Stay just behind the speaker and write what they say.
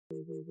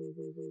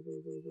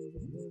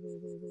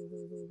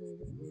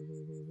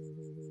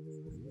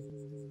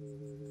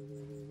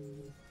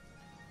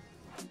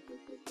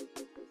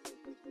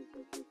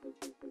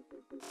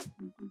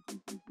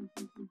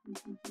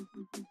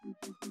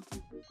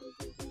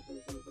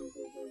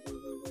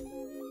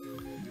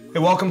Hey,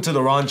 welcome to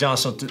the Ron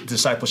Johnson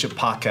Discipleship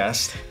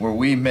Podcast, where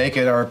we make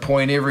it our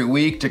point every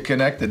week to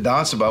connect the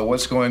dots about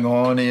what's going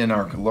on in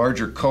our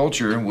larger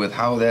culture with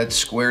how that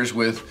squares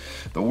with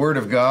the Word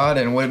of God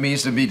and what it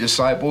means to be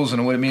disciples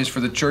and what it means for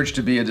the church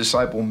to be a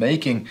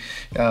disciple-making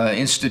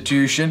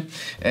institution.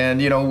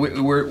 And, you know,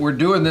 we're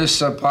doing this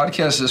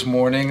podcast this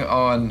morning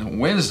on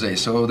Wednesday,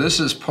 so this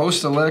is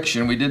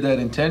post-election. We did that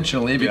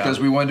intentionally because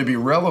we wanted to be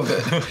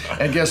relevant.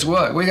 And guess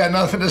what? We got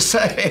nothing to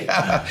say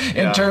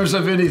in terms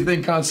of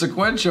anything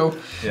consequential.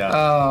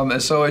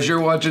 And so as you're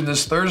watching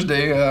this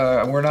Thursday,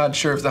 we're not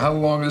sure how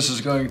long this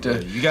is going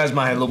to... You guys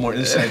might have a little more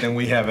insight than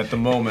we have at the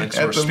moment,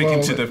 because we're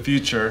speaking to the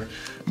future.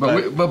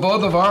 But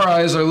both of our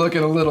eyes are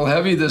looking a little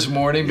heavy this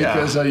morning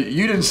because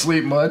you didn't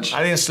sleep much.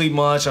 I didn't sleep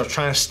much. I was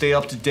trying to stay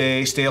up to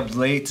date, stay up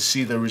late to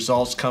see the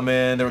results come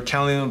in. They were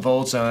counting the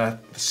votes, and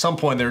at some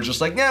point they were just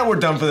like, yeah, we're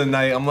done for the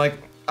night. I'm like,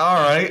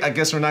 all right, I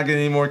guess we're not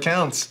getting any more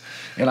counts.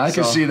 And I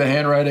could see the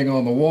handwriting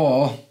on the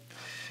wall,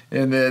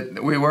 and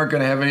that we weren't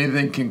going to have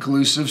anything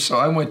conclusive. So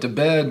I went to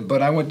bed,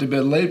 but I went to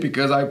bed late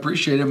because I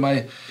appreciated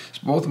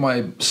both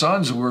my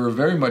sons were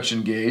very much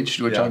engaged,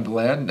 which I'm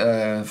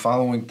glad,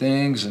 following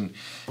things and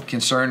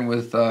concerned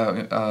with,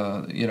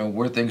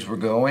 where things were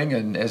going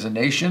and as a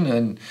nation.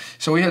 And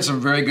so we had some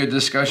very good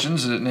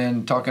discussions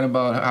and talking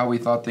about how we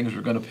thought things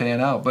were going to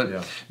pan out.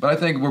 But I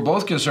think we're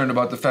both concerned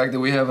about the fact that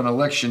we have an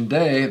election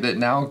day that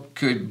now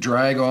could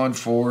drag on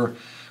for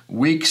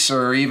weeks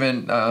or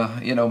even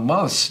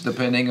months,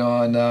 depending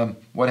on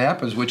what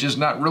happens, which is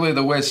not really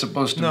the way it's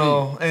supposed to be.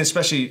 No, and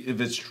especially if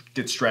it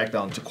gets dragged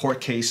down to court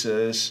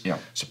cases,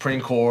 Supreme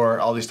Court,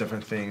 all these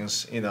different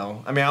things. I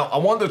mean, I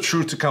want the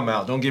truth to come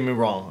out. Don't get me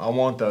wrong. I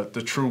want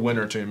the true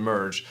winner to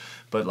emerge.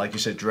 But like you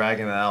said,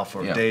 dragging it out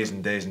for days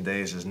and days and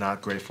days is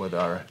not great for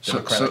our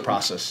democratic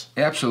process.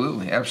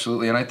 Absolutely.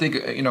 And I think,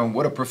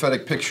 what a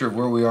prophetic picture of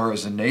where we are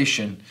as a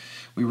nation.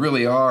 We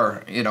really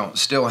are,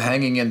 still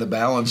hanging in the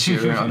balance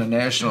here on a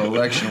national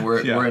election.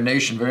 We're a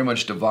nation very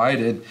much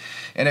divided.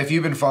 And if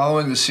you've been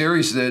following the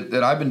series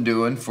that I've been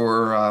doing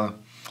for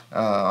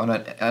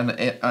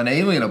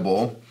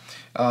Unalienable,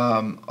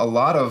 a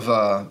lot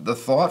of the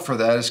thought for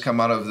that has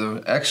come out of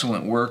the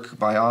excellent work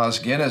by Os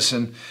Guinness.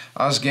 And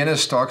Os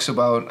Guinness talks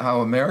about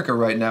how America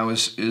right now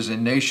is a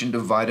nation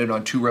divided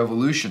on two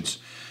revolutions.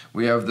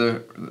 We have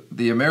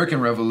the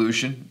American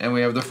Revolution and we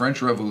have the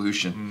French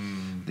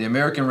Revolution. The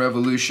American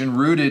Revolution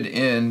rooted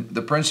in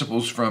the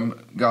principles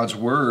from God's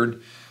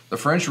Word. The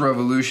French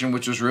Revolution,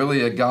 which was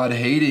really a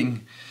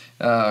God-hating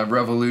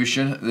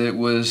revolution that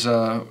was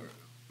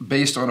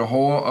based on a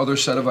whole other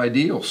set of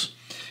ideals.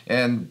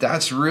 And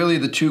that's really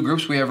the two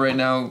groups we have right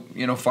now,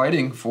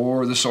 fighting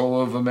for the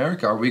soul of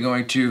America. Are we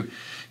going to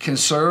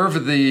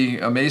conserve the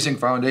amazing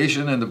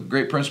foundation and the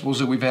great principles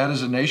that we've had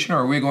as a nation, or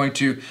are we going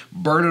to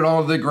burn it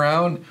all to the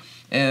ground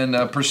and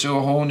pursue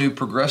a whole new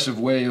progressive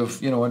way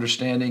of,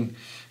 understanding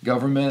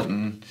government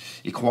and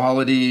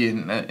equality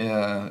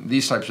and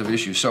these types of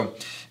issues? So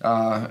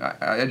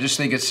I just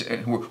think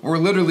we're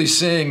literally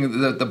seeing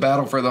the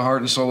battle for the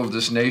heart and soul of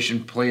this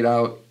nation played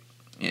out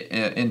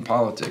in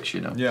politics,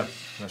 Yeah.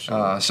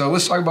 So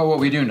let's talk about what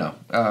we do know.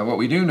 What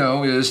we do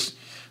know is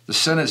the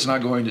Senate's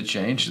not going to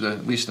change,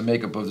 at least the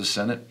makeup of the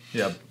Senate.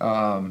 Yeah.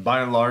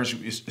 By and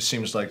large, it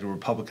seems like the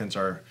Republicans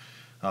are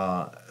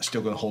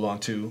still going to hold on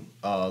to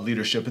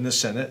leadership in the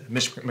Senate.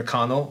 Mitch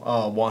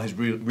McConnell won his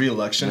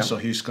re-election, so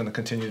he's going to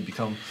continue to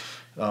become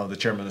the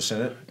chairman of the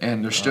Senate.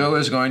 And there still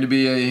is going to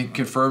be a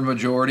confirmed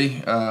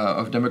majority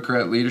of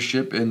Democrat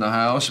leadership in the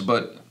House,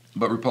 but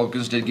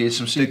Republicans did gain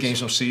some seats. Did gain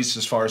some seats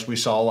as far as we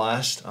saw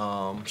last.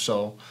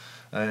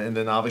 And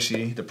then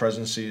obviously the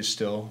presidency is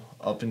still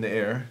up in the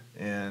air,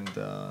 and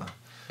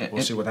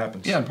we'll see what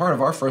happens. Yeah, and part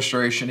of our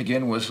frustration,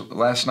 again, was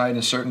last night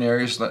in certain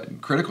areas,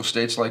 critical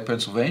states like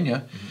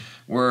Pennsylvania,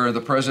 where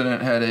the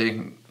president had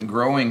a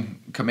growing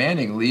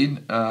commanding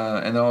lead,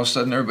 and then all of a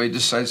sudden everybody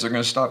decides they're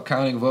going to stop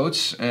counting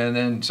votes, and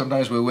then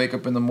sometimes we wake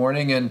up in the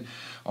morning and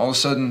all of a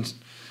sudden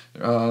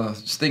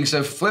things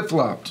have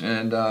flip-flopped,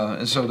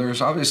 and so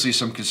there's obviously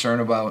some concern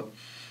about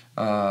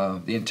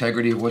the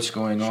integrity of what's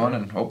going on,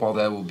 and hope all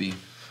that will be.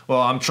 Well,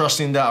 I'm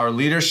trusting that our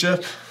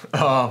leadership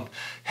have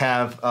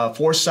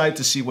foresight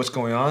to see what's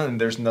going on,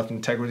 and there's enough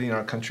integrity in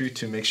our country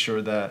to make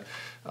sure that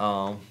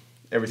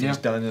everything's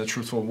done in a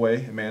truthful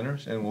way and manner.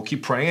 And we'll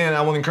keep praying, and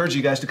I want to encourage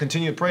you guys to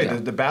continue to pray.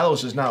 The battle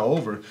is not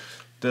over.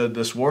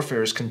 This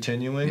warfare is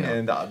continuing,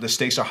 and the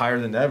stakes are higher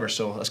than ever.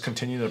 So let's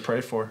continue to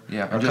pray for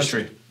our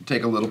country.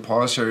 Take a little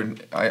pause here.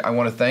 I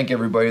want to thank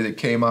everybody that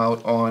came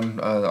out on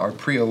our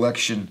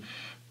pre-election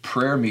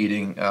prayer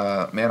meeting,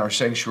 man, our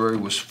sanctuary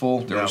was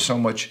full. There was so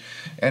much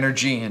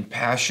energy and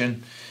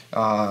passion.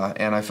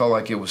 And I felt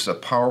like it was a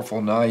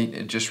powerful night.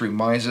 It just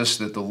reminds us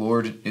that the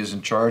Lord is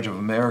in charge of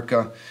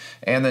America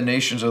and the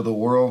nations of the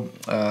world,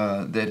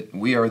 that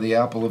we are the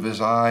apple of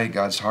his eye,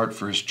 God's heart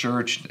for his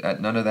church.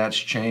 None of that's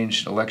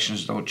changed.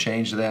 Elections don't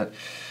change that.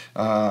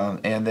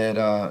 And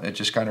that it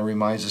just kind of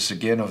reminds us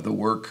again of the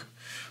work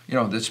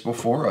that's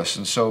before us.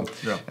 And so,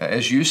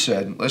 as you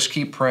said, let's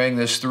keep praying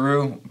this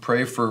through.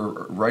 Pray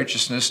for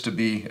righteousness to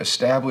be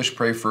established.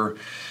 Pray for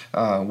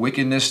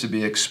wickedness to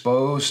be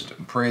exposed.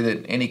 Pray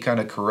that any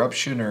kind of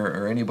corruption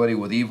or anybody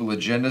with evil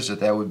agendas,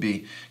 that would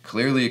be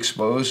clearly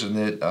exposed, and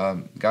that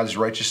God's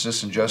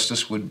righteousness and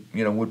justice would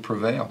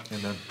prevail.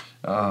 Amen.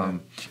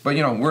 But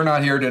we're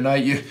not here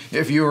tonight.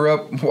 If you were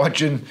up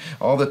watching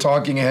all the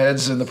talking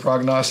heads and the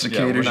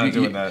prognosticators, we're not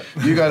doing that.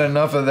 You got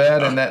enough of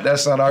that, and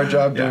that's not our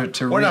job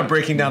to We're not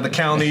breaking down the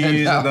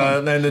counties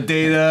and the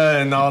data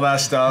and all that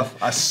stuff.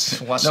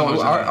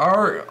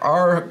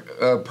 Our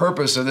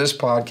purpose of this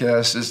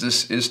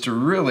podcast is to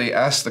really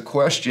ask the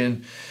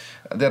question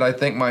that I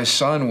think my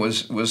son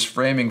was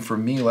framing for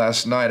me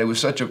last night. I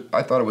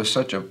thought it was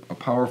such a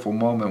powerful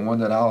moment, one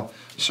that I'll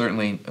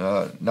certainly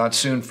not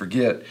soon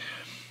forget.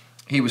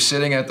 He was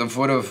sitting at the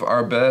foot of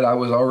our bed. I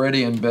was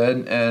already in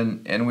bed,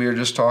 and we were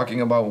just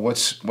talking about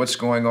what's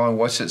going on,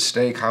 what's at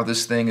stake, how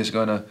this thing is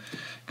gonna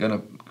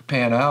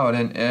pan out.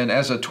 And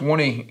as a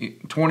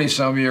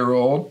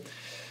 20-some-year-old,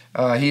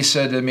 he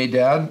said to me,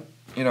 "Dad,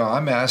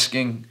 I'm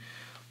asking,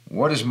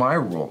 what is my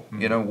role?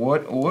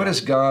 What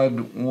does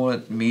God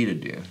want me to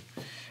do?"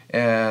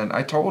 And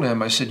I told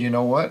him, I said, "You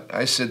know what?"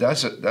 I said,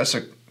 that's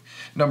a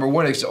number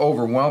one, it's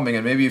overwhelming,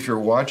 and maybe if you're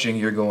watching,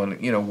 you're going,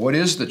 what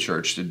is the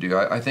church to do?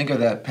 I think of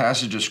that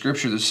passage of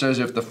Scripture that says,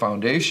 if the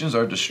foundations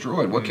are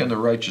destroyed, what can the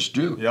righteous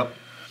do? Yep.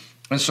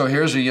 And so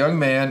here's a young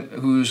man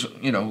who's,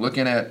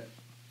 looking at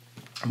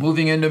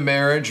moving into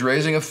marriage,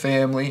 raising a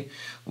family,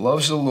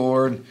 loves the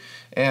Lord,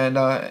 and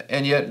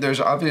yet there's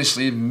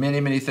obviously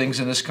many, many things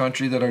in this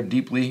country that are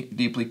deeply,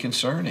 deeply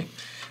concerning.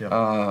 Yep.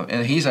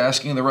 And he's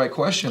asking the right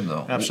question,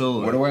 though.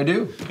 Absolutely. What do I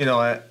do?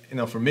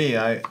 For me,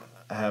 I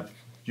have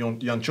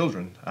young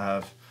children. I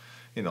have,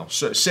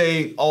 so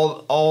say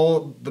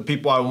all the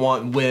people I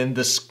want win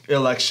this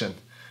election,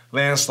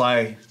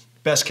 landslide,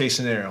 best case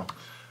scenario.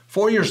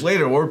 4 years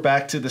later, we're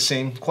back to the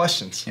same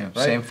questions. Yeah, right?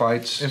 Same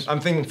fights. And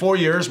I'm thinking 4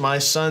 years, my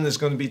son is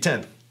going to be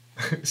 10.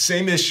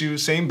 Same issue,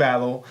 same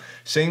battle,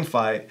 same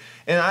fight.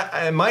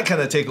 And my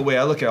kind of takeaway,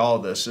 I look at all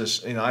of this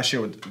is, I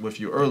shared with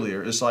you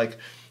earlier, is like,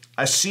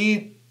 I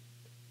see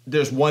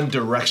there's one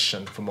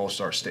direction for most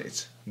of our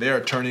states. They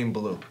are turning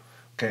blue.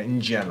 Okay,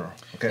 in general.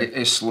 Okay,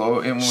 a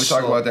slow, and when we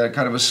talk about that,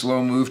 kind of a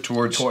slow move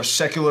towards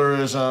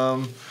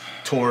secularism,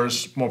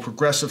 towards more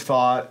progressive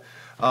thought,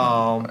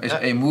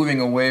 a moving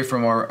away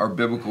from our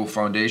biblical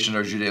foundation,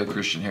 our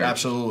Judeo-Christian heritage.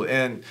 Absolutely,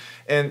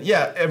 and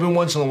yeah, every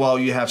once in a while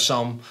you have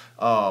some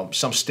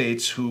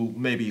states who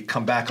maybe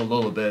come back a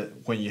little bit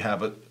when you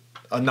have an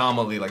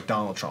anomaly like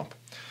Donald Trump,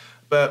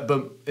 but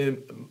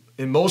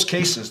in most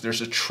cases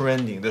there's a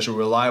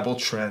reliable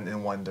trend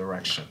in one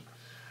direction.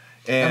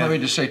 And let me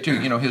just say, too,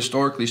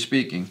 historically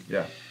speaking,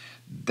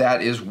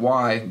 that is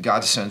why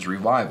God sends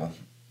revival,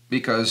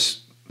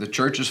 because the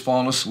church has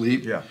fallen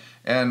asleep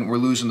and we're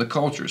losing the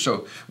culture.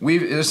 So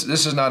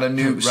this is not a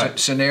new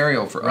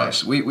scenario for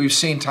us. We've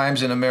seen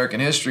times in American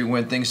history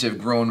when things have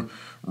grown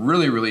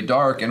really, really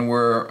dark and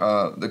where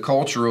the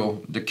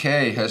cultural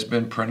decay has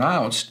been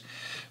pronounced.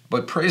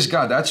 But praise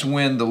God, that's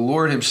when the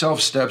Lord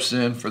himself steps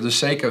in for the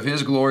sake of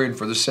his glory and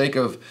for the sake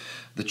of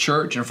the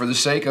church and for the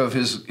sake of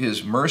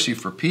his mercy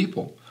for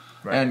people.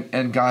 Right.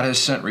 And God has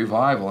sent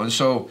revival. And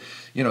so,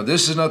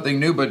 this is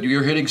nothing new, but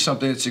you're hitting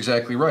something that's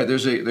exactly right.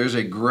 There's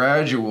a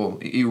gradual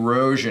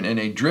erosion and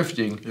a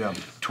drifting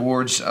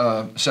towards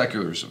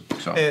secularism.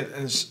 So, I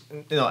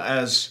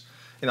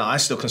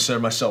still consider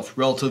myself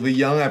relatively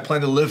young. I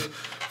plan to live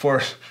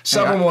for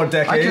several more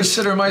decades. I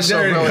consider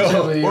myself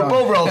relatively young. We're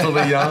both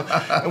relatively young.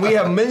 And we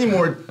have many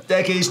more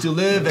decades to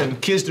live and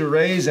kids to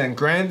raise and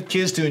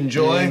grandkids to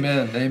enjoy.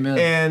 Amen.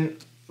 And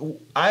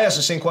I asked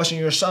the same question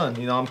to your son.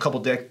 I'm a couple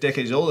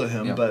decades older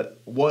than him, but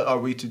what are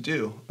we to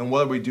do? And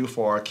what do we do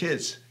for our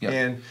kids?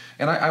 Yeah.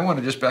 And I want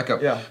to just back up.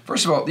 Yeah.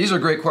 First of all, these are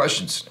great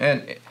questions.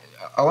 And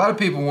a lot of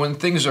people, when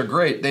things are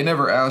great, they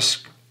never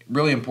ask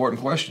really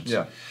important questions.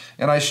 Yeah.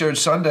 And I shared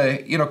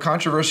Sunday,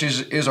 controversy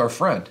is our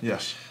friend.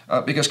 Yes.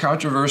 Because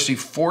controversy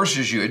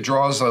forces you. It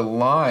draws a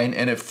line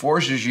and it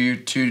forces you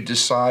to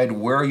decide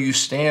where you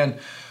stand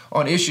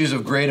on issues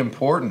of great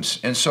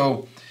importance. And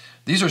so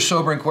these are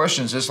sobering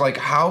questions. It's like,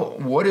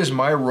 what is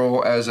my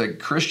role as a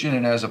Christian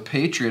and as a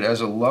patriot, as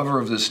a lover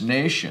of this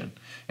nation,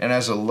 and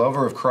as a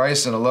lover of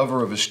Christ and a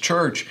lover of his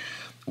church?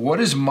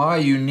 What is my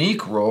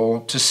unique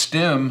role to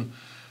stem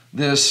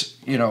this,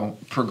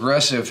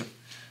 progressive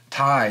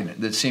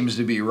tide that seems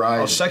to be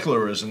rising?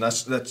 Secularism,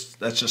 that's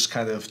just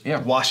kind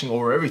of washing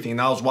over everything.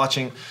 And I was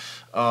watching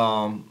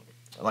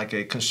like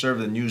a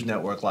conservative news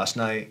network last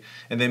night,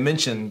 and they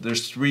mentioned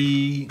there's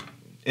 3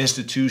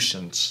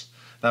 institutions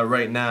that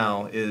right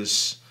now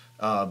is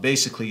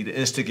basically the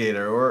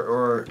instigator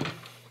or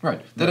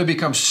right, that it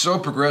becomes so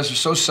progressive,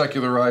 so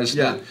secularized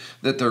that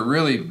they're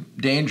really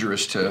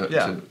dangerous to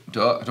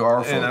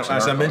our folks. And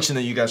as I mentioned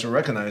that you guys will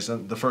recognize,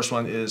 the first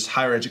one is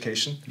higher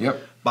education. Yep.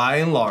 By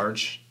and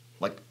large,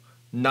 like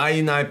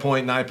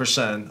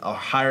 99.9% of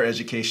higher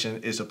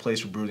education is a place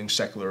for brooding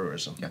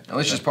secularism. Yeah. Now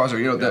let's just pause there.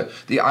 You know,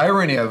 the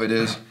irony of it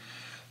is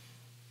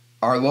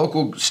our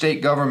local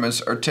state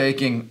governments are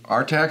taking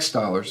our tax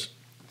dollars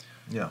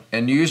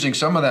and using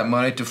some of that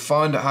money to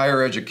fund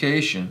higher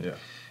education. Yeah.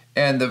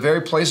 And the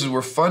very places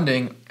we're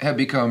funding have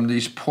become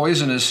these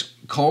poisonous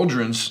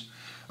cauldrons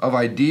of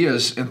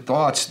ideas and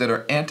thoughts that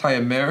are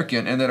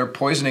anti-American and that are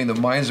poisoning the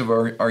minds of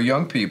our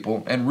young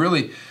people and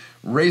really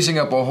raising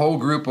up a whole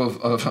group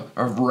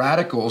of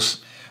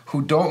radicals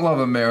who don't love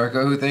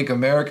America, who think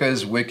America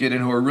is wicked,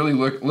 and who are really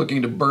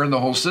looking to burn the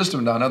whole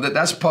system down. Now,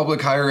 that's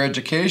public higher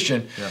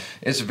education. Yeah.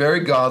 It's very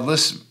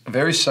godless,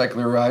 very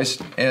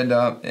secularized, and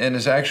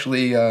is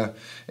actually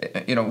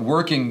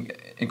working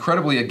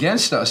incredibly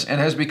against us, and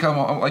has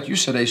become, like you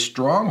said, a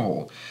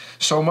stronghold.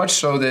 So much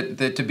so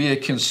that to be a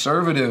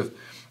conservative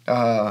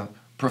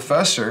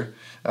professor,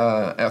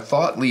 a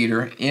thought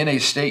leader in a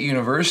state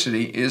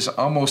university is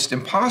almost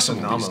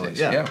impossible these days.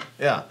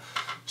 Yeah.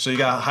 So you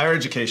got higher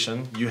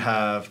education. You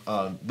have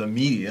the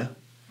media.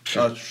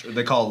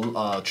 They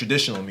call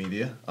traditional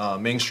media,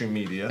 mainstream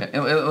media.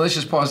 And let's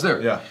just pause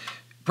there. Yeah.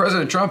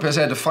 President Trump has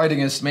had to fight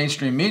against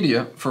mainstream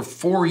media for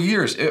 4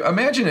 years.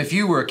 Imagine if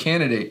you were a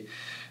candidate.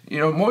 You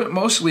know,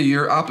 mostly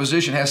your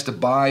opposition has to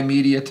buy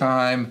media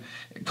time.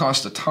 It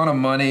costs a ton of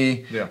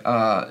money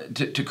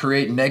to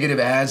create negative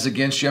ads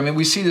against you. I mean,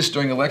 we see this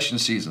during election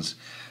seasons.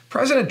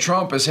 President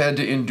Trump has had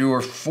to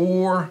endure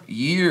 4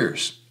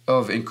 years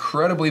of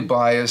incredibly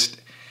biased,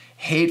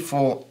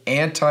 hateful,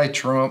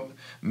 anti-Trump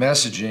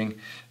messaging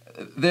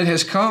that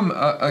has come,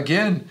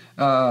 again,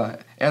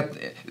 at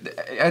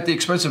the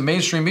expense of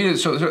mainstream media.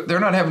 So they're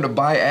not having to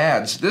buy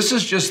ads. This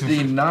is just the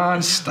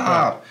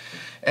nonstop.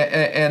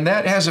 And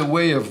that has a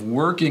way of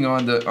working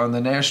on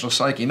the national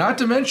psyche. Not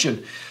to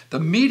mention, the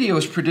media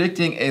was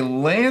predicting a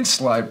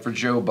landslide for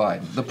Joe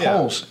Biden. The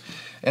polls,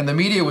 and the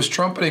media was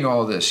trumpeting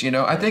all this. You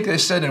know, I think they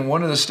said in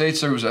one of the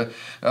states there was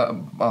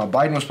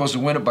Biden was supposed to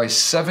win it by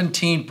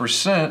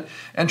 17%,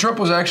 and Trump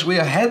was actually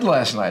ahead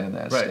last night in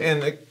that state.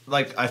 And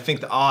I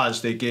think the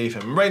odds they gave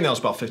him right now is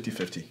about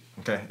 50-50.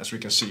 Okay, as we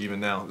can see even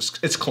now,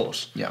 it's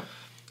close. Yeah.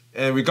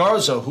 And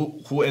regardless of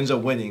who ends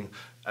up winning.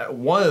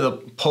 One of the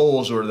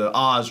polls or the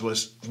odds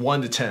was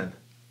 1 to 10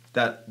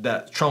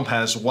 that Trump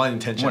has 1 in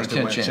 10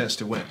 chance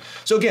to win.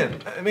 So again,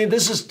 I mean,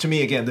 this is to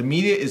me again, the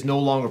media is no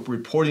longer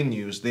reporting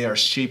news; they are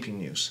shaping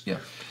news. Yeah,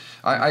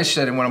 I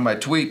said in one of my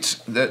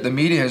tweets that the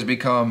media has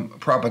become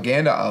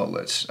propaganda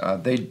outlets.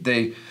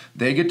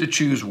 They get to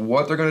choose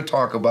what they're going to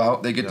talk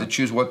about. They get to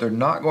choose what they're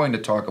not going to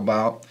talk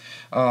about.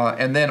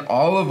 And then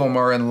all of them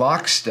are in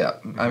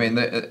lockstep. I mean,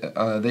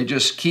 they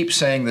just keep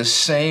saying the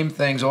same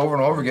things over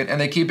and over again,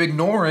 and they keep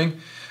ignoring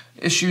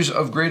issues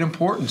of great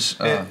importance.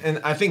 And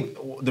I think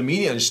the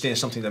media understands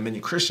something that many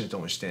Christians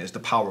don't understand, is the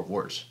power of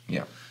words.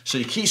 Yeah. So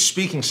you keep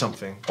speaking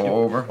something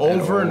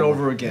over and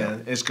over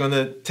again. Yeah. It's going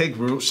to take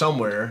root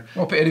somewhere.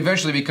 Well, it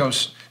eventually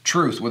becomes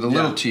truth with a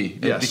little t.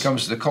 It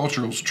becomes the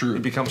cultural truth.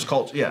 It becomes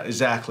culture. Yeah,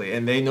 exactly.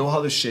 And they know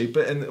how to shape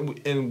it.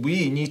 And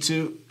we need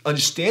to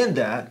understand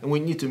that, and we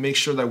need to make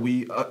sure that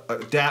we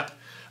adapt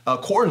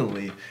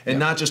accordingly and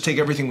not just take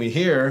everything we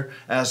hear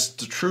as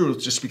the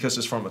truth just because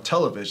it's from a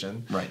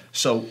television. Right.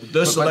 So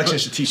this election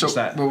should teach us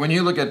that. But when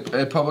you look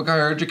at public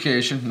higher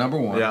education, number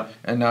one,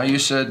 and now you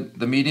said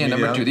the media,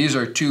 number two, these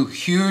are two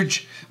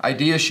huge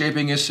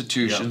idea-shaping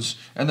institutions,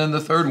 and then the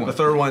third one. The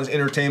third one is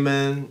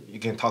entertainment. You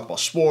can talk about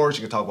sports.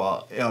 You can talk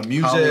about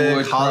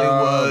music,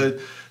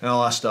 Hollywood, and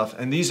all that stuff.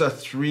 And these are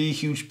three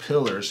huge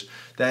pillars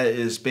that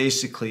is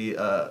basically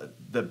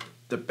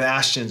the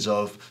bastions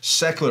of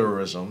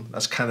secularism.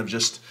 That's kind of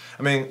just,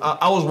 I mean,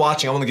 I was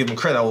watching, I want to give them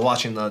credit, I was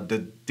watching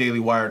the Daily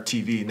Wire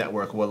TV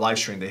network, what live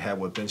stream they had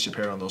with Ben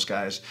Shapiro and those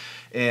guys.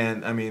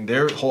 And I mean,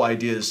 their whole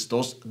idea is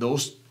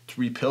those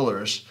three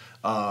pillars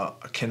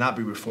cannot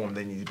be reformed,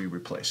 they need to be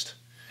replaced.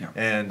 Yeah.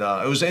 And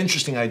it was an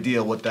interesting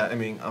idea what that, I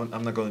mean,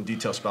 I'm not going into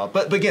details about it.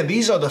 But again,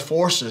 these are the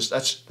forces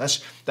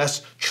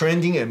that's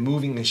trending and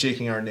moving and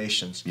shaking our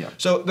nations. Yeah.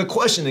 So the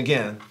question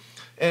again,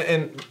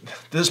 and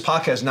this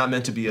podcast is not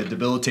meant to be a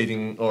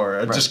debilitating or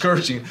a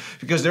discouraging,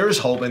 because there is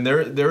hope and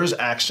there is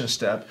action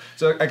step.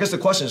 So I guess the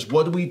question is,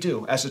 what do we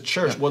do as a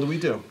church? What do we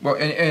do? Well,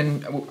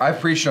 and I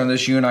preached on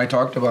this. You and I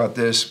talked about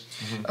this.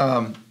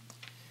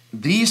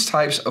 These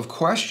types of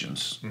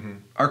questions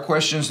are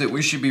questions that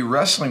we should be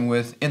wrestling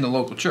with in the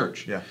local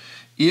church. Yeah.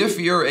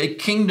 If you're a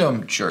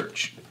kingdom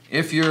church,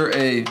 if you're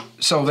a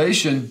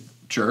salvation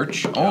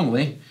church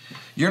only,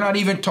 you're not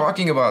even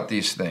talking about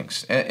these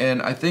things.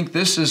 And I think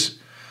this is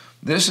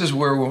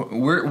where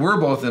we're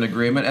both in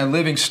agreement. And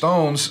Living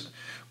Stones,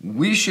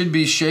 we should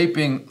be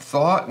shaping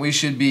thought. We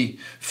should be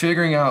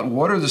figuring out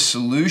what are the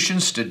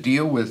solutions to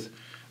deal with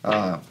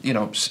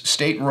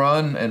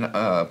state-run and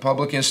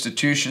public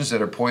institutions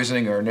that are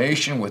poisoning our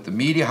nation with the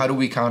media. How do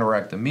we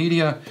counteract the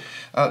media?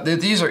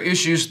 These are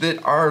issues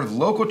that are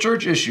local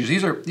church issues.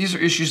 These are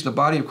issues the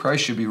body of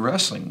Christ should be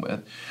wrestling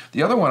with.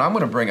 The other one I'm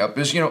going to bring up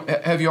is,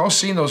 have you all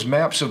seen those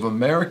maps of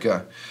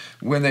America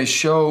when they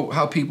show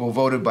how people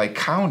voted by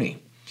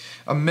county?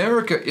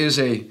 America is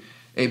a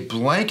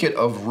blanket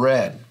of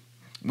red,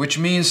 which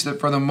means that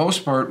for the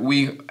most part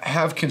we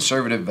have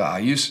conservative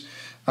values.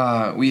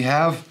 We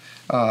have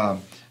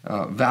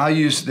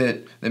values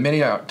that many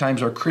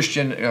times are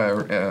Christian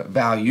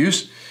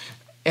values.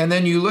 And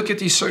then you look at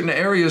these certain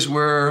areas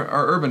where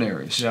are urban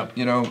areas.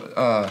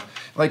 Yeah.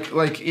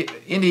 Like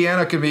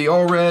Indiana can be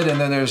all red,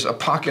 and then there's a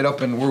pocket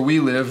up in where we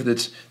live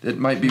that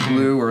might be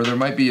blue, or there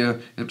might be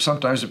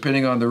sometimes,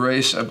 depending on the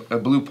race, a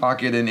blue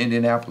pocket in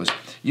Indianapolis.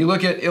 You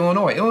look at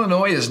Illinois.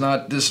 Illinois is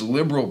not this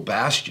liberal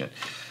bastion.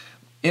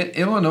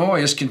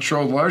 Illinois is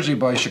controlled largely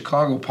by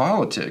Chicago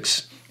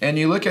politics. And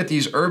you look at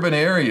these urban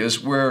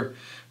areas where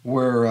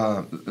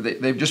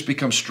they've just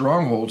become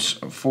strongholds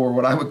for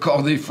what I would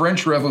call the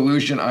French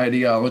Revolution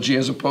ideology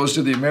as opposed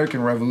to the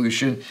American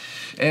Revolution.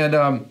 And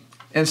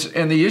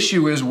the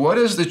issue is, what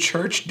does the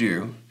church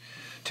do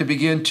to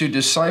begin to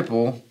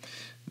disciple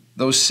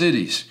those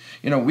cities?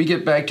 We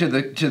get back to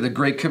the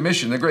Great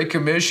Commission. The Great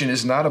Commission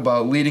is not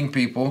about leading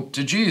people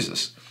to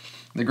Jesus.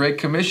 The Great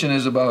Commission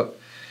is about,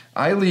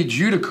 I lead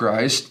you to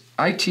Christ,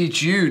 I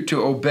teach you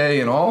to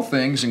obey in all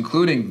things,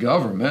 including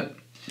government,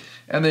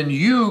 and then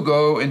you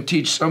go and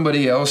teach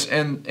somebody else.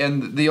 And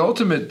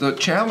the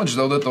challenge,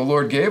 though, that the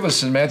Lord gave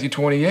us in Matthew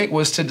 28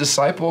 was to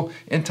disciple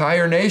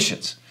entire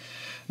nations.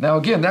 Now,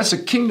 again, that's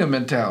a kingdom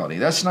mentality.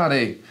 That's not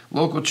a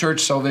local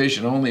church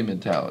salvation only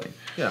mentality.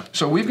 Yeah.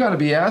 So we've got to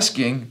be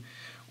asking,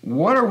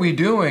 what are we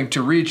doing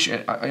to reach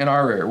in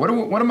our area?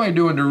 What am I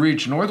doing to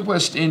reach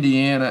Northwest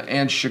Indiana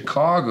and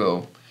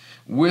Chicago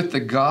with the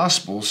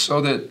gospel so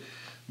that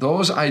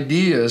those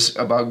ideas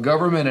about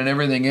government and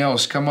everything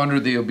else come under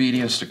the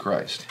obedience to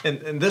Christ?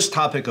 And this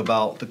topic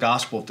about the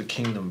gospel of the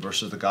kingdom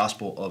versus the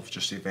gospel of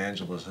just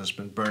evangelism has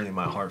been burning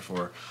my heart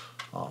for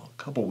a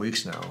couple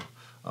weeks now.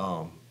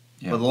 But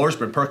the Lord's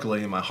been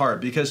percolating in my heart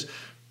because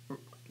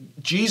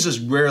Jesus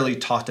rarely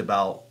talked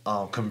about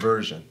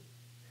conversion.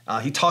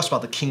 He talks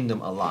about the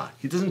kingdom a lot.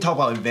 He doesn't talk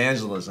about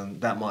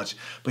evangelism that much,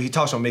 but he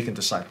talks about making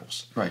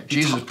disciples. Right.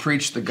 Jesus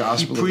preached the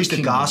gospel. He preached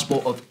the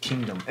gospel of the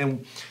kingdom,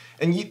 and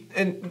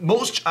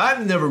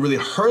I've never really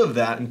heard of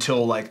that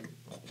until like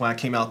when I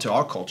came out to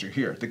our culture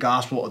here, the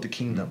gospel of the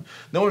kingdom.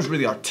 No one's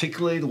really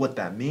articulated what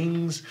that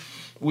means.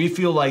 We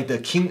feel like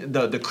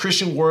the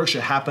Christian work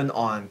should happen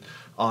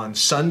on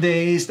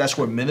Sundays. That's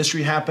where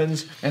ministry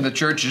happens. And the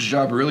church's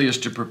job really is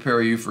to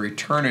prepare you for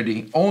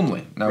eternity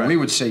only. Now, we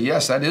would say,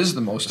 yes, that is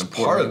the most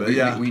important. Part of it,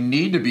 yeah. We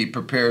need to be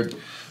prepared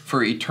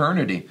for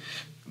eternity.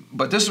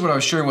 But this is what I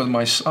was sharing with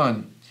my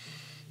son.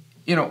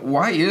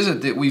 Why is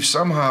it that we've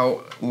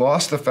somehow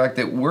lost the fact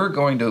that we're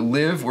going to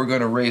live, we're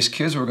going to raise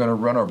kids, we're going to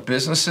run our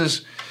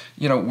businesses,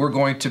 we're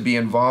going to be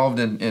involved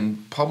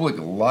in public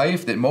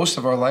life, that most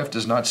of our life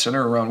does not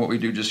center around what we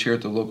do just here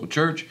at the local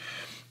church?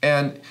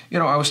 And,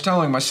 I was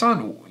telling my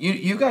son,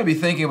 you got to be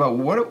thinking about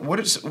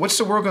what's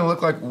the world going to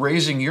look like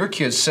raising your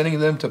kids, sending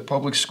them to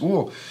public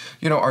school?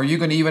 Are you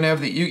going to even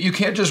have you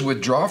can't just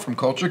withdraw from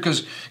culture,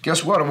 because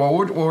guess what? Well,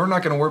 we're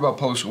not going to worry about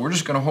public school. We're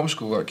just going to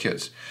homeschool our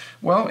kids.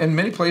 Well, in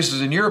many places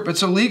in Europe,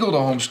 it's illegal to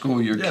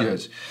homeschool your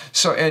kids.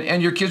 So,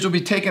 and your kids will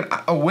be taken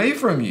away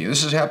from you.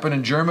 This has happened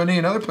in Germany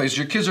and other places.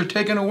 Your kids are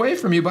taken away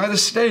from you by the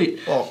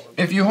state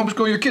if you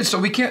homeschool your kids. So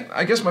we can't,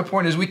 I guess my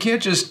point is, we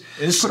can't just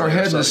put our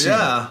head in the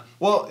sand. Yeah.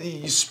 Well,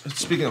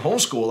 speaking of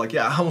homeschool,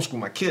 I homeschool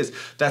my kids.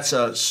 That's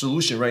a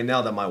solution right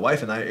now that my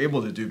wife and I are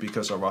able to do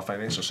because of our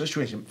financial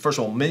situation. First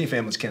of all, many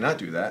families cannot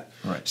do that.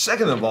 Right.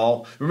 Second of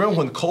all, remember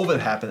when COVID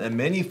happened and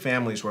many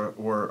families were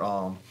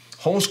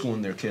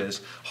homeschooling their kids.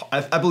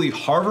 I believe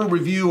Harvard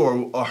Review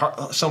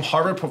or some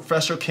Harvard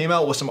professor came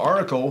out with some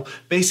article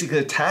basically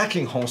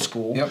attacking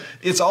homeschool. Yep.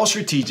 It's all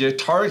strategic,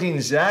 targeting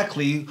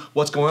exactly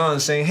what's going on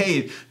and saying,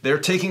 hey, they're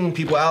taking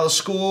people out of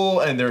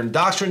school and they're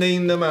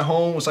indoctrinating them at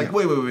home. It's like,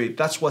 wait,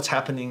 that's what's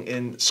happening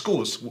in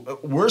schools.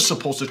 We're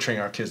supposed to train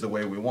our kids the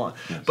way we want.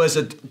 Yes.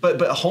 But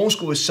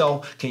homeschool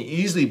itself can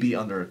easily be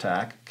under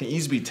attack, can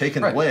easily be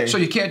taken away. So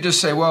you can't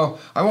just say, well,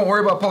 I won't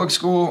worry about public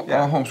school,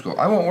 I'll homeschool.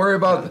 I won't worry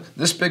about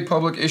this big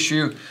public issue.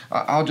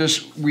 I'll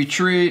just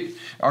retreat.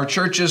 Our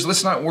churches,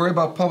 let's not worry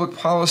about public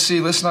policy.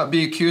 Let's not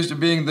be accused of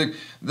being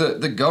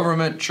the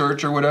government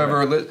church or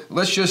whatever. Right.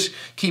 Let's just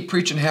keep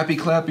preaching happy,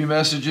 clappy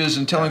messages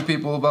and telling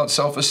people about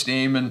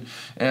self-esteem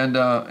and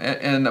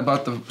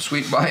about the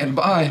sweet by and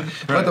by. Right.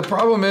 But the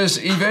problem is,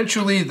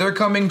 eventually they're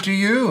coming to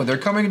you. They're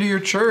coming to your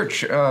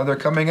church. They're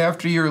coming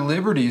after your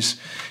liberties.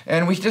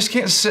 And we just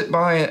can't sit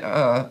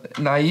by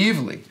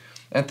naively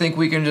and think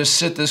we can just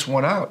sit this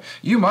one out.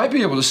 You might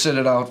be able to sit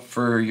it out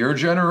for your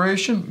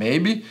generation,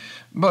 maybe,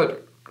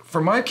 but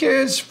for my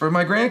kids, for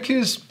my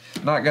grandkids,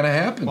 not going to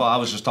happen. Well, I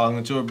was just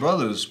talking to a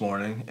brother this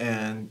morning,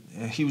 and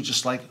he was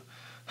just like,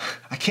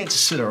 I can't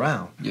just sit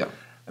around. Yeah.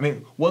 I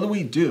mean, what do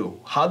we do?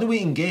 How do we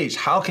engage?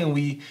 How can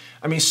we,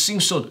 I mean, it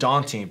seems so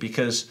daunting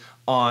because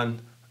on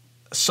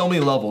so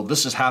many levels,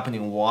 this is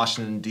happening in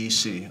Washington,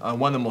 D.C.,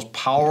 one of the most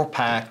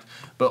power-packed,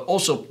 but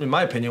also, in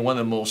my opinion, one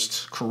of the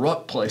most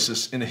corrupt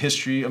places in the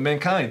history of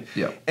mankind.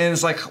 Yeah. And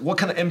it's like, what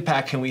kind of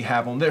impact can we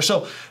have on there?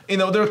 So,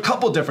 there are a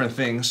couple different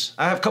things.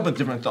 I have a couple of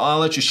different thoughts. I'll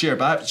let you share,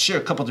 but I have to share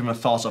a couple of different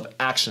thoughts of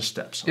action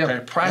steps, okay? Yeah.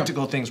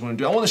 Practical things we're going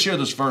to do. I want to share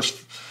this verse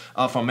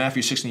from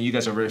Matthew 16. You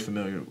guys are very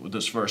familiar with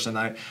this verse, and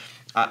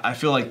I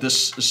feel like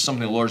this is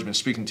something the Lord's been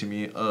speaking to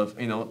me of,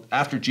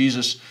 after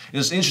Jesus.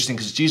 It's interesting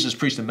because Jesus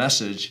preached a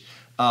message,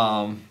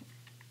 and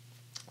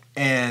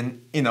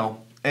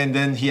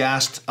then he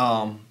asked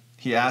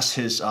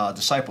his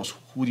disciples,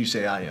 "Who do you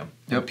say I am?"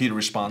 Yep. Peter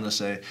responded and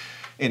say,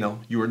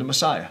 "You are the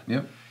Messiah."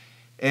 Yep.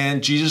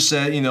 And Jesus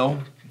said,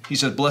 he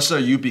said, "Blessed are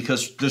you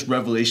because this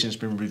revelation has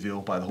been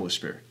revealed by the Holy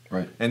Spirit."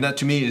 Right. And that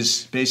to me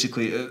is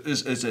basically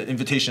is an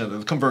invitation of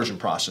the conversion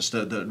process,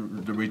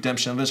 the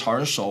redemption of his heart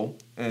and soul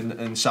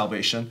and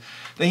salvation.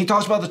 Then he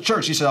talks about the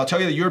church. He said, "I'll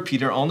tell you that you're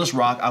Peter. On this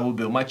rock I will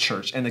build my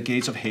church, and the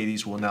gates of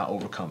Hades will not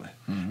overcome it."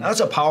 Mm-hmm. Now, that's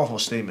a powerful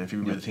statement if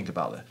you really think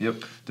about it. Yep.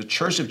 The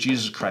church of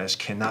Jesus Christ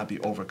cannot be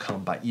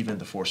overcome by even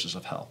the forces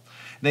of hell.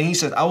 Then he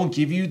said, "I will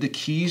give you the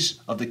keys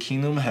of the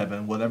kingdom of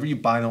heaven. Whatever you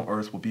bind on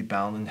earth will be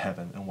bound in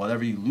heaven, and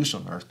whatever you loose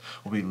on earth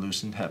will be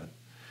loosed in heaven."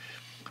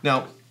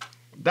 Now,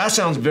 that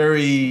sounds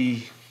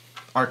very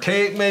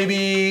archaic,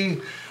 maybe.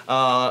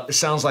 It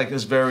sounds like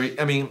it's very.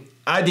 I mean,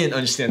 I didn't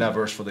understand that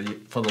verse for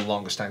the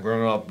longest time.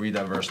 Growing up, read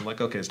that verse, I'm like,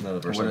 okay, it's another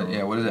verse. What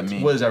does that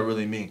mean? What does that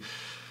really mean?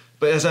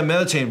 But as I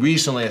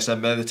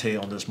meditate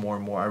on this more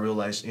and more, I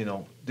realized,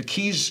 the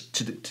keys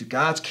to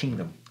God's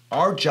kingdom.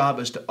 Our job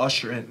is to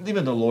usher in,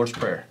 even the Lord's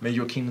Prayer, may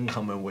your kingdom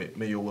come and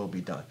may your will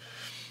be done.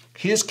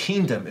 His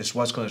kingdom is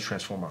what's going to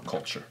transform our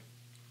culture.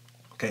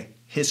 Okay?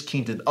 His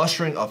kingdom, the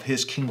ushering of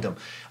his kingdom,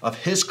 of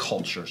his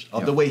cultures,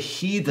 of the way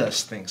he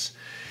does things.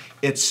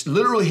 It's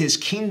literally his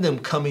kingdom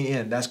coming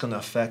in that's going to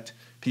affect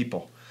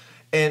people.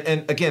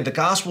 And again, the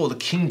gospel of the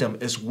kingdom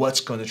is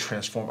what's going to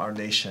transform our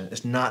nation.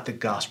 It's not the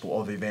gospel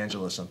of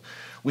evangelism.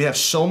 We have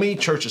so many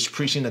churches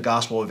preaching the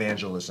gospel of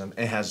evangelism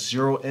and has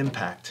zero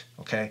impact,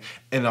 okay,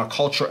 in our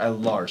culture at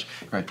large.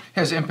 Right.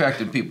 Has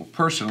impacted people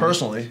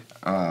personally.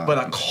 But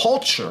a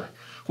culture,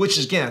 which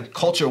is, again,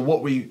 culture,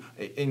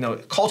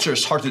 culture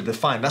is hard to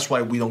define. That's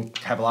why we don't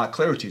have a lot of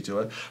clarity to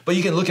it. But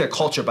you can look at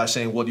culture by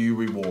saying, what do you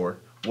reward?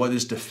 What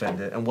is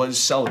defended? And what is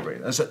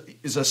celebrated?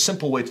 It's a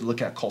simple way to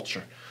look at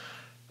culture.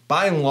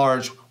 By and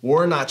large,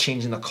 we're not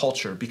changing the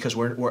culture because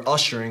we're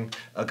ushering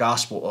a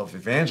gospel of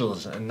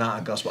evangelism and not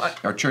a gospel.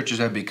 Our churches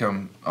have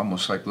become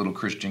almost like little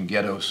Christian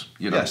ghettos,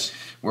 Yes.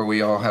 where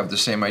we all have the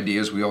same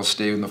ideas. We all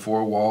stay in the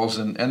four walls,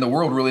 and the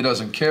world really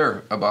doesn't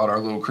care about our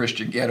little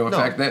Christian ghetto. In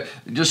fact,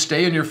 just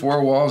stay in your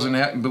four walls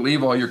and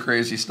believe all your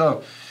crazy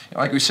stuff.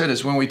 Like we said,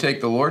 it's when we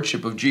take the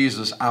lordship of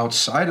Jesus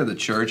outside of the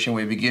church and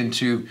we begin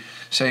to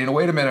say,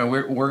 wait a minute,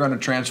 we're going to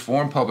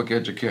transform public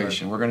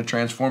education. Right. We're going to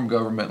transform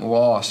government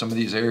law, some of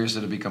these areas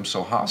that have become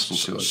so hostile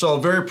to us. So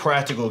a very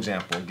practical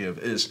example I'll give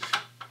is,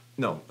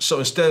 so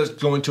instead of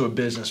going to a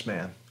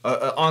businessman,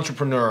 an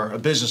entrepreneur, a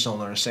business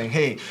owner, and saying,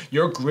 hey,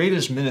 your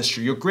greatest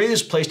ministry, your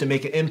greatest place to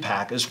make an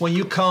impact is when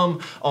you come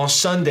on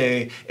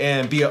Sunday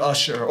and be an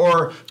usher,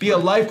 or be a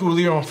life group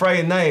leader on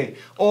Friday night,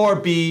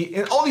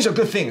 and all these are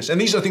good things. And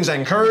these are things I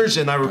encourage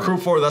and I recruit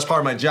for. That's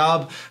part of my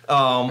job.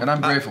 And I'm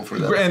grateful for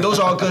that. And those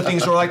are all good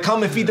things. Or like,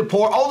 come and feed the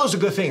poor. All those are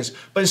good things.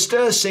 But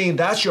instead of saying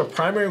that's your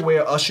primary way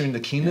of ushering the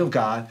kingdom of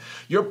God,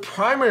 your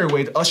primary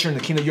way to usher in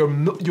the kingdom,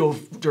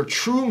 your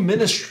true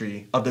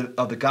ministry of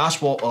the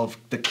gospel of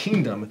the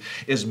kingdom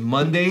is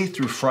Monday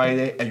through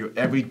Friday at your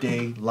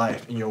everyday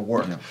life in your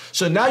work. Yeah.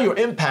 So now your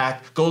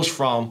impact goes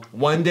from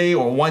one day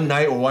or one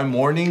night or one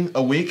morning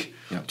a week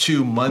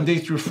to Monday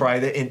through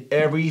Friday in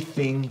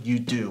everything you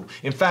do.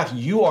 In fact,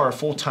 you are a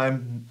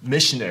full-time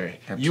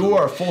missionary. Absolutely. You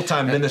are a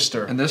full-time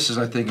minister. And this is,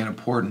 I think, an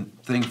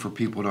important thing for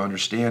people to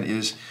understand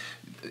is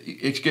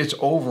it gets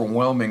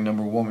overwhelming,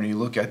 number one, when you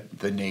look at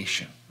the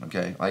nation,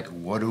 okay? Like,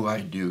 what do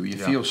I do? You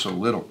feel so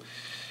little.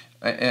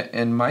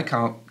 And my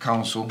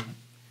counsel,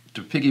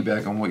 to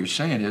piggyback on what you're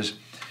saying, is,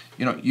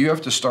 you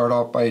have to start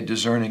off by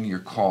discerning your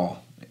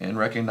call and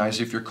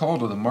recognize if you're called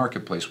to the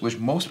marketplace, which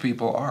most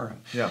people are.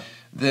 Yeah.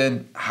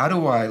 Then how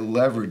do I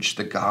leverage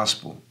the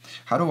gospel?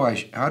 How do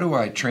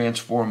I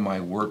transform my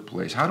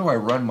workplace? How do I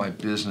run my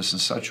business in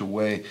such a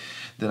way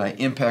that I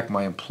impact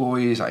my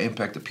employees, I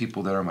impact the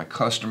people that are my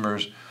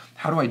customers?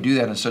 How do I do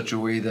that in such a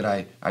way that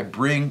I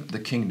bring the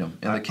kingdom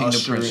and the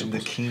kingdom principles? The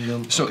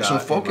kingdom. So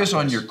focus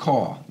on your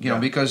call,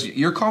 because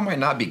your call might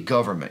not be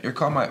government. Your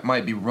call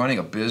might be running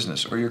a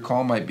business, or your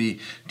call might be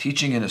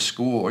teaching in a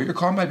school, or your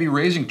call might be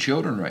raising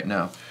children right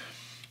now.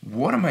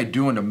 What am I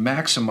doing to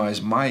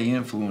maximize my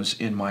influence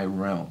in my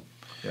realm?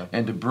 Yeah.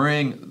 And to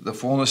bring the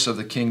fullness of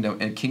the kingdom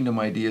and kingdom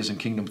ideas and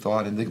kingdom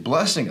thought and the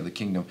blessing of the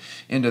kingdom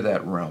into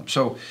that realm.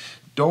 So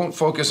don't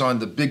focus on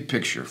the big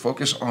picture.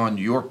 Focus on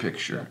your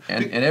picture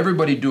and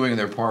everybody doing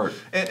their part.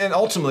 And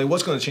ultimately,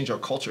 what's going to change our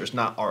culture is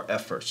not our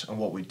efforts and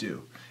what we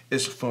do.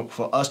 is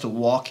for us to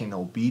walk in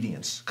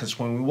obedience. Because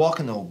when we walk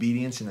in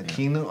obedience in the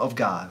kingdom of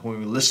God, when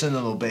we listen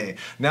and obey,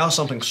 now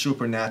something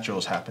supernatural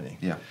is happening.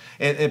 Yeah.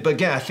 But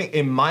again, I think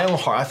in my own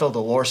heart, I felt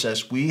the Lord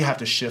says we have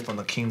to shift from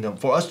the kingdom.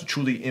 For us to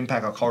truly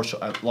impact our culture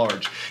at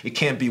large, it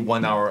can't be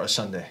 1 hour a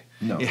Sunday.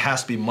 No. It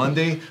has to be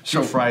Monday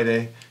through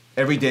Friday.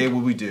 Every day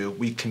what we do,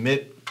 we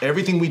commit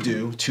everything we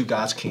do to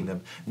God's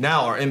kingdom.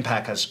 Now our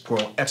impact has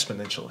grown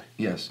exponentially.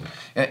 Yes.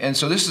 And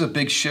so this is a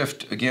big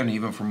shift, again,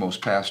 even for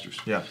most pastors.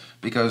 Yeah.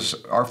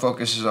 Because our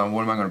focus is on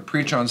what am I going to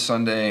preach on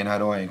Sunday and how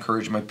do I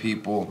encourage my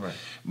people. Right.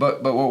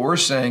 But what we're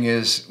saying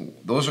is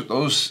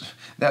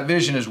that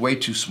vision is way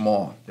too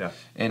small. Yeah.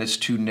 And it's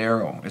too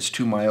narrow. It's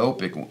too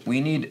myopic. We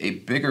need a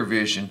bigger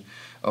vision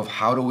of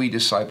how do we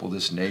disciple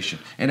this nation.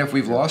 And if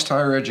we've lost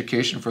higher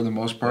education for the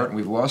most part, and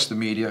we've lost the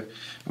media,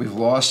 we've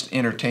lost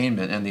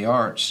entertainment and the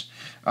arts,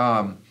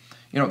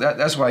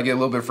 that's why I get a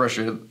little bit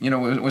frustrated.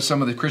 When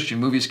some of the Christian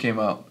movies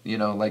came out,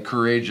 like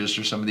Courageous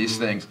or some of these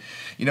things,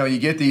 you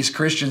get these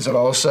Christians that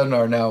all of a sudden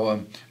are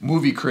now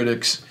movie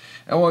critics.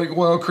 And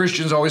well,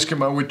 Christians always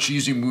come out with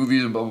cheesy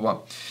movies and blah,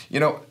 blah,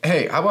 blah.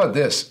 Hey, how about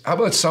this? How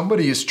about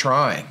somebody is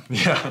trying?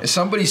 Yeah.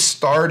 Somebody's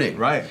starting.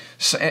 Right.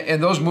 So,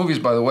 and those movies,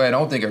 by the way, I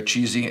don't think are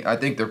cheesy. I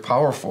think they're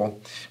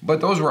powerful. But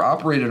those were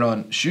operated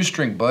on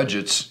shoestring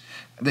budgets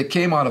that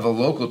came out of a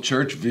local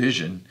church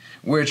vision,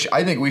 which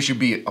I think we should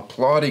be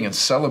applauding and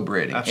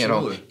celebrating.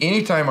 Absolutely.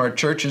 Anytime our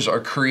churches are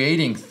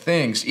creating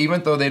things,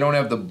 even though they don't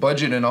have the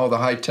budget and all the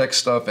high tech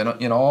stuff and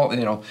all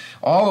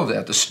of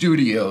that, the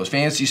studios,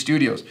 fancy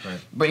studios. Right.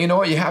 But you know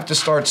what? You have to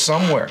start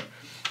somewhere.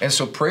 And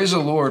so praise the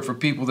Lord for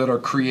people that are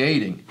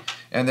creating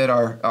and that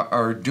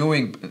are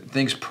doing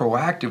things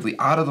proactively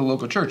out of the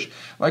local church.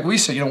 Like we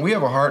said, we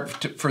have a heart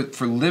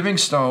for Living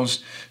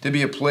Stones to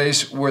be a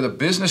place where the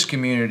business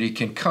community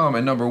can come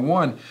and, number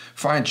one,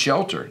 find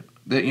shelter.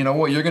 That,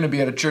 you're going to be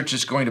at a church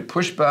that's going to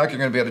push back. You're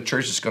going to be at a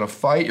church that's going to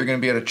fight. You're going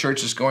to be at a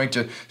church that's going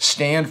to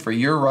stand for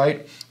your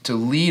right to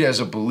lead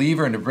as a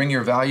believer and to bring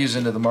your values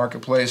into the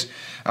marketplace.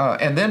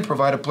 And then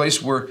provide a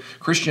place where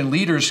Christian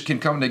leaders can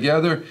come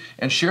together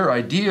and share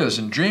ideas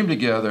and dream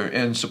together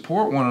and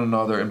support one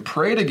another and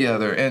pray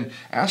together and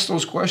ask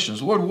those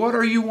questions. Lord, what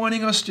are you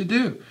wanting us to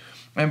do?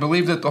 And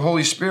believe that the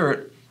Holy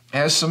Spirit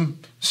has some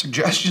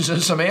suggestions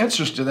and some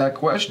answers to that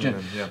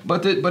question. Yeah.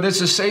 But it's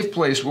a safe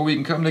place where we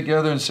can come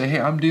together and say, hey,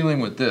 I'm dealing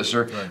with this,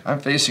 or right. I'm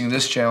facing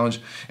this challenge,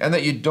 and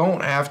that you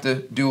don't have to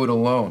do it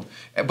alone.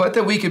 But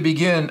that we could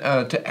begin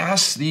to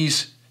ask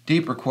these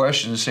deeper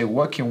questions and say,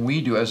 what can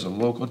we do as a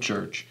local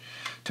church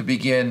to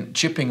begin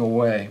chipping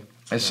away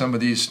at some of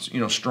these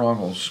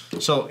strongholds?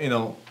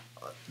 So,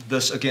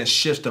 this, again,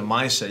 shifts the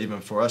mindset even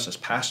for us as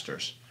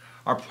pastors.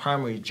 Our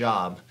primary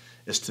job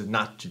is to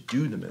not to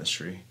do the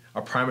ministry.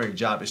 Our primary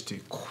job is to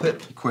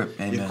equip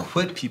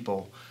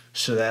people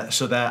so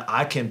that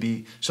I can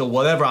be,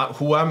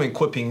 who I'm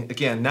equipping,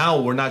 again,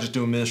 now we're not just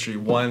doing ministry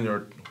one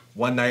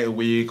night a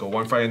week or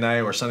one Friday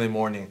night or Sunday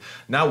morning.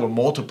 Now we're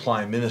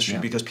multiplying ministry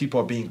because people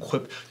are being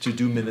equipped to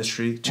do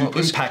ministry, to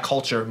impact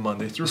culture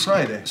Monday through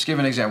Friday. Let's give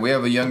an example. We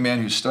have a young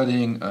man who's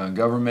studying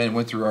government,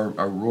 went through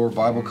our rural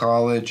Bible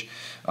college,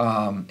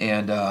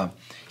 and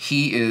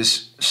he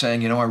is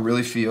saying, I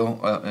really feel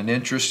an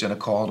interest and a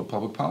call to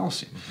public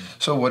policy. Mm-hmm.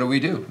 So what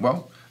do?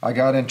 Well, I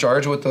got in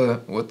charge with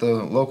the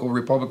local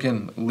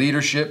Republican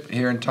leadership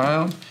here in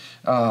town.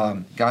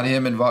 Got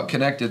him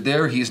connected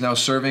there. He's now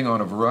serving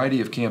on a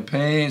variety of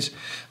campaigns.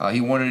 He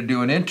wanted to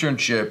do an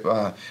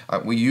internship.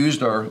 We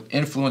used our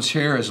influence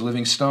here as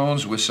Living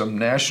Stones with some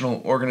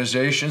national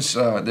organizations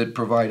that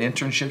provide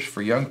internships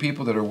for young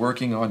people that are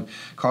working on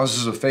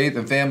causes of faith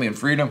and family and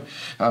freedom.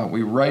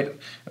 We write,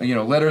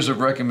 letters of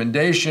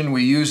recommendation.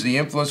 We use the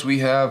influence we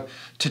have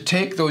to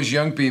take those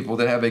young people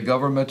that have a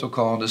governmental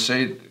call and to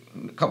say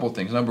a couple of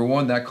things. Number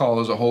one, that call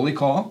is a holy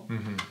call.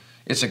 Mm-hmm.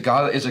 It's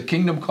a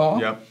kingdom call.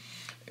 Yep.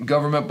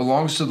 Government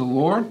belongs to the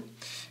Lord.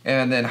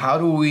 And then how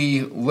do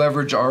we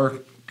leverage our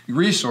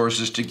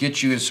resources to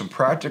get you in some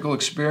practical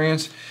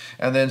experience?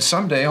 And then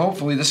someday,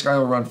 hopefully, this guy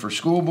will run for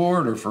school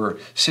board or for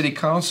city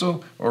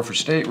council or for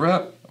state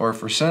rep or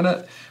for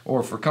Senate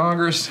or for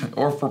Congress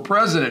or for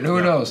president.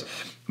 Who knows?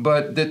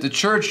 But that the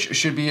church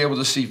should be able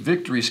to see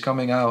victories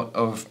coming out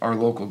of our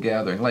local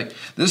gathering. Like,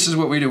 this is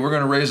what we do. We're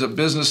going to raise up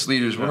business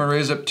leaders. We're going to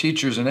raise up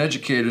teachers and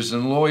educators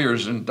and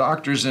lawyers and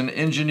doctors and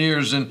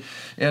engineers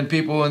and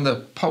people in the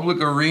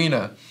public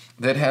arena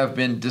that have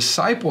been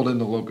discipled in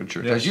the local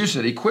church. Yes. As you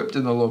said, equipped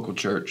in the local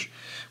church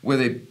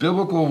with a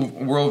biblical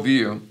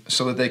worldview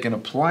so that they can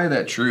apply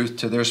that truth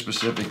to their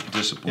specific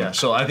discipline. Yeah,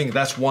 so I think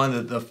that's one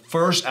of the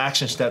first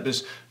action step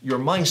is your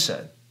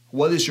mindset.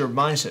 What is your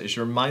mindset? Is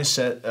your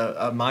mindset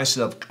a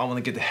mindset of I want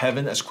to get to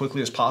heaven as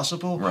quickly as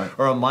possible? Right.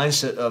 Or a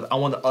mindset of I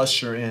want to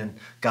usher in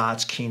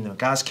God's kingdom?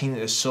 God's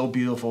kingdom is so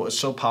beautiful. It's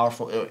so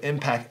powerful. It'll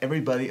impact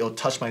everybody. It'll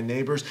touch my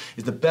neighbors.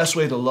 It's the best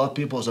way to love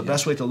people. It's the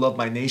best way to love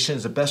my nation.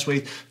 It's the best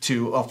way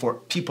to for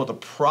people to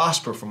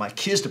prosper, for my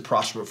kids to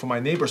prosper, for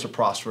my neighbors to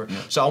prosper. Yeah.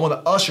 So I want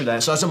to usher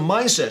that. So that's a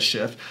mindset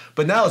shift.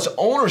 But now it's an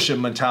ownership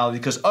mentality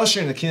because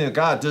ushering the kingdom of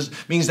God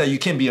means that you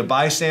can't be a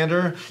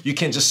bystander. You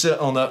can't just sit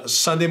on a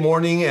Sunday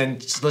morning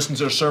and listen listen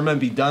to a sermon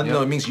and be done. Yep.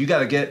 No, it means you got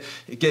to get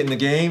in the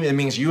game. It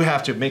means you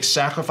have to make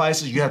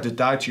sacrifices. You have to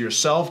die to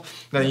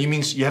yourself. That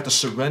means you have to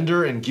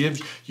surrender and give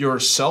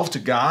yourself to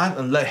God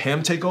and let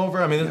Him take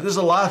over. I mean, there's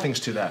a lot of things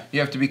to that. You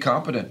have to be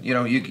competent. You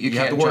can't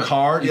have to work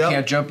hard. You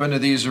can't jump into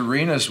these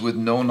arenas with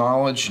no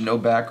knowledge, no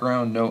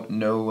background,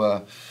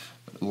 no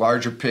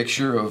larger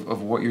picture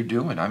of what you're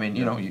doing. I mean,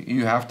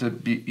 you have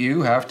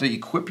to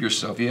equip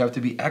yourself. You have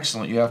to be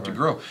excellent. You have to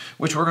grow,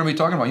 which we're going to be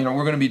talking about.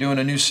 We're going to be doing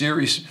a new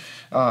series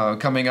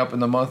coming up in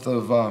the month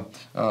of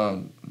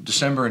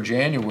December and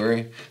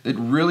January that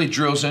really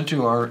drills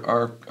into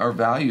our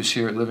values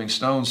here at Living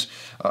Stones,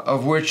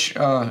 of which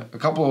a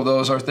couple of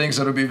those are things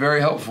that will be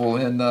very helpful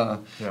in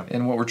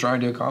what we're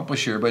trying to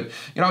accomplish here. But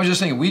I was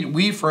just thinking,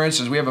 we for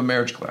instance, we have a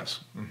marriage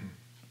class. Mm-hmm.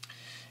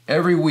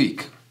 Every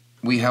week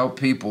we help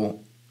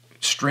people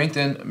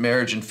strengthen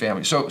marriage and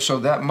family. So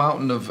that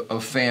mountain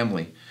of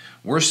family,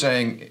 we're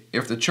saying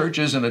if the church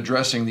isn't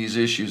addressing these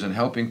issues and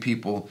helping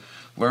people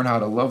learn how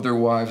to love their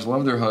wives,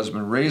 love their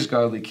husband, raise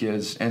godly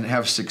kids, and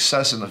have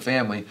success in the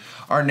family,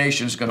 our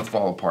nation's going to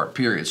fall apart,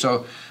 period.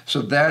 So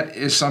that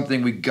is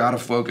something we got to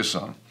focus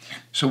on.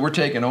 So we're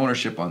taking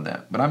ownership on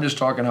that. But I'm just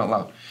talking out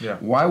loud. Yeah.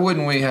 Why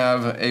wouldn't we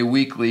have a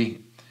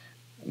weekly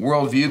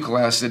worldview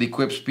class that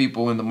equips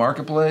people in the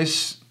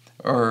marketplace,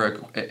 or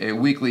a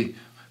weekly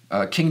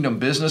kingdom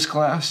business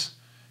class,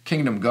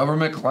 kingdom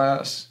government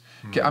class?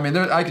 I mean,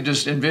 I could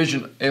just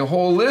envision a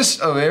whole list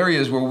of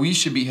areas where we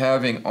should be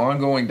having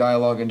ongoing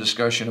dialogue and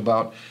discussion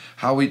about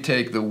how we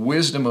take the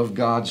wisdom of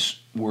God's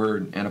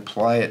word and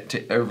apply it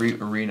to every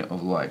arena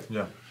of life.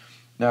 Yeah.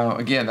 Now,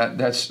 again,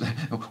 that's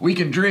we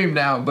can dream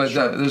now, but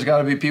Sure. There's got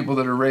to be people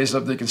that are raised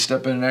up that can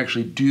step in and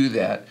actually do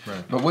that.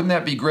 Right. But wouldn't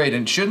that be great?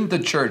 And shouldn't the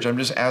church, I'm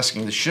just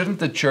asking, shouldn't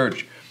the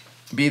church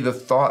be the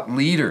thought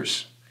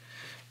leaders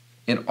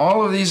in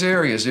all of these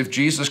areas if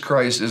Jesus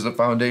Christ is the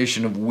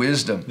foundation of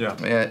wisdom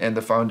and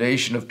the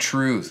foundation of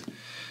truth?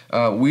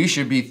 We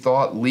should be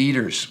thought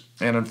leaders.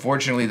 And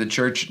unfortunately, the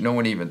church, no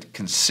one even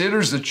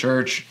considers the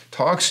church,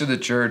 talks to the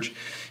church.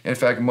 In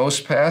fact,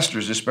 most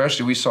pastors,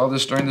 especially, we saw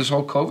this during this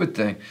whole COVID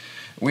thing,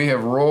 we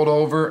have rolled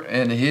over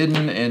and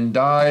hidden and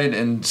died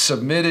and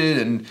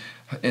submitted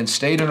and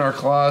stayed in our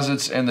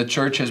closets, and the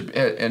church has,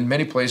 in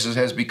many places,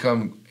 has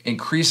become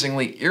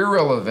increasingly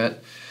irrelevant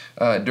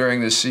during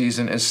this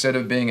season, instead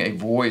of being a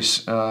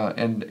voice,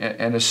 and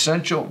an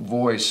essential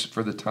voice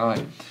for the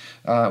time.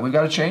 We've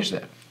got to change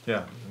that.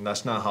 Yeah, and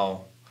that's not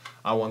how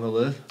I want to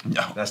live.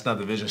 No. That's not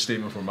the vision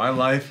statement for my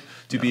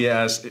life, to be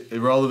as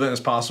irrelevant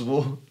as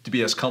possible, to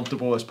be as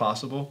comfortable as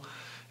possible.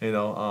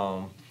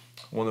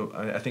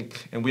 I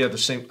think, and we have the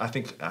same, I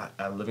think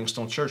at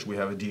Livingstone Church, we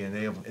have a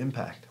DNA of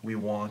impact. We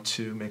want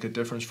to make a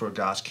difference for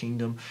God's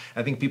kingdom.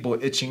 I think people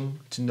are itching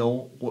to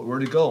know where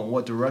to go and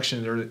what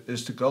direction there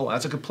is to go.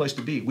 That's a good place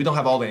to be. We don't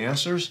have all the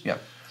answers. Yeah.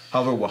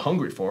 However, we're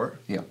hungry for it.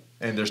 Yeah.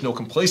 And there's no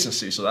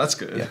complacency, so that's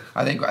good. Yeah.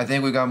 I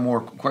think we've got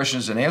more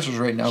questions than answers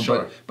right now,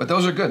 Sure. but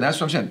those are good. That's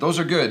what I'm saying. Those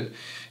are good.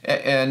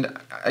 And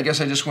I guess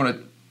I just want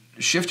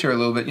to shift here a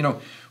little bit.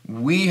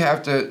 We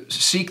have to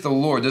seek the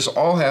Lord. This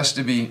all has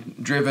to be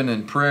driven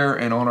in prayer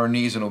and on our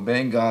knees and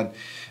obeying God.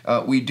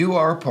 We do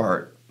our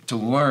part to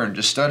learn,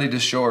 to study, to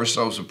show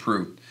ourselves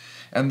approved.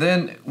 And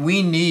then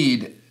we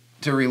need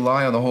to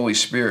rely on the Holy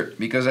Spirit,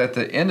 because at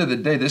the end of the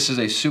day, this is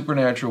a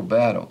supernatural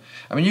battle.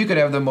 I mean, you could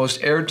have the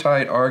most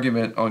airtight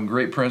argument on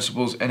great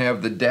principles and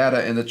have the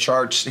data and the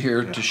charts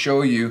here to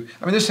show you.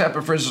 I mean, this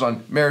happened, for instance,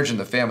 on marriage and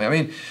the family. I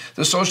mean,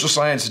 the social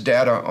science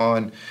data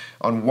on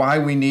why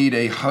we need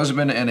a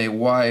husband and a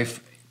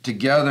wife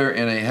together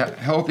in a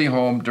healthy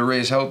home to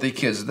raise healthy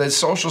kids. The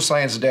social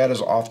science data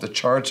is off the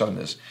charts on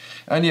this.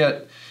 And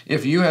yet,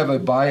 if you have a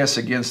bias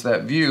against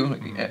that view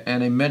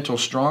and a mental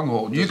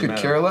stronghold, you could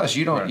care less.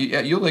 You don't.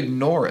 Right. You'll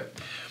ignore it.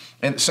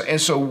 And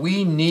so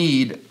we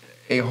need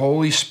a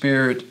Holy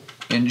Spirit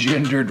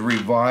engendered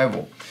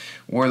revival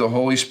where the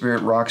Holy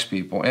Spirit rocks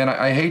people. And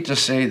I hate to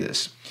say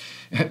this,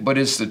 but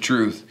it's the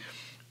truth.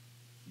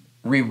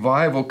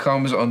 Revival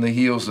comes on the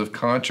heels of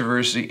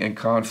controversy and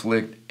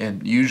conflict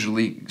and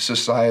usually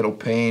societal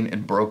pain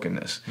and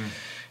brokenness.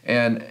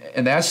 And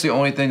that's the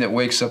only thing that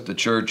wakes up the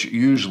church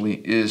usually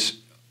is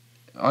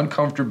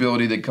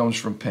uncomfortability that comes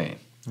from pain.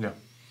 Yeah.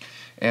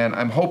 And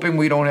I'm hoping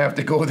we don't have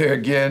to go there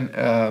again,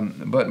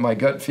 but my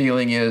gut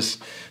feeling is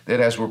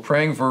that as we're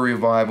praying for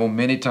revival,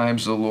 many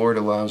times the Lord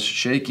allows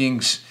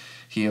shakings.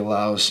 He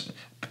allows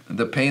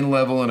the pain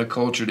level in a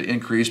culture to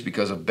increase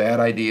because of bad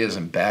ideas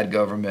and bad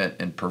government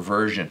and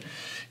perversion.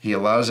 He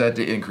allows that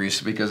to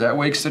increase because that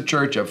wakes the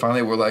church up.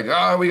 Finally, we're like,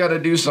 we got to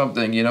do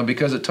something,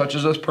 because it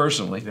touches us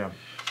personally. Yeah.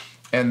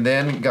 And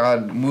then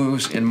God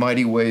moves in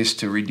mighty ways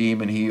to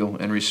redeem and heal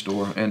and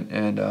restore.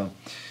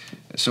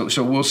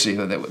 So we'll see.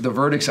 The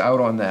verdict's out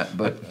on that.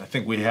 But I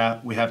think we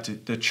have to,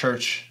 the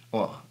church,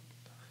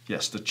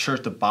 the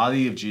church, the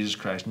body of Jesus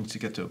Christ needs to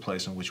get to a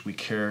place in which we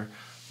care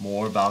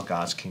more about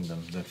God's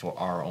kingdom than for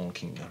our own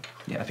kingdom.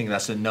 Yeah. I think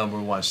that's the number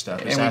one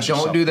step. And we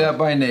don't do that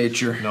by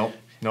nature. Nope.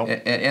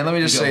 And let me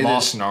just say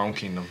lost this. in our own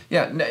kingdom.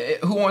 Yeah.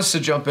 Who wants to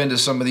jump into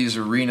some of these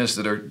arenas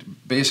that are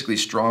basically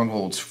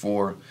strongholds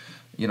for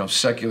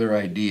secular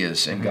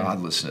ideas and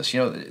godlessness.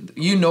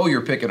 You know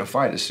you're picking a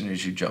fight as soon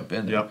as you jump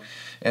in there. Yep.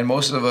 And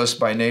most of us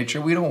by nature,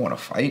 we don't want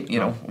to fight.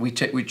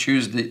 We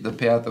choose the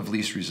path of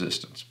least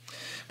resistance.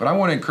 But I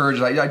want to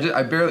encourage,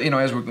 I barely,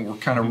 as we're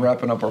kind of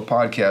wrapping up our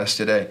podcast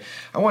today,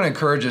 I want to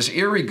encourage us,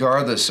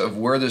 irregardless of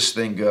where this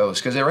thing goes,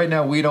 because right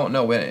now we don't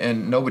know,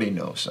 and nobody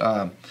knows.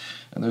 And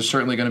there's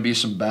certainly going to be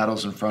some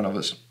battles in front of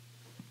us.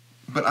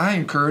 But I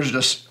encouraged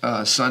us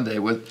Sunday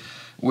with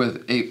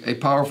a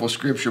powerful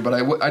scripture, but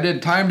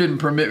time didn't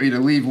permit me to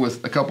leave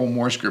with a couple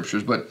more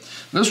scriptures, but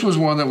this was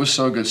one that was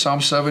so good.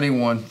 Psalm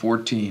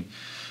 71:14.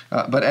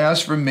 But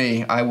as for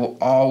me, I will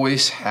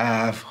always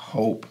have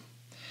hope,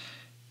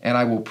 and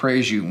I will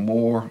praise you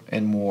more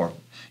and more.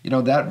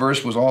 That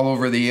verse was all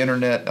over the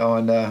internet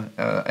on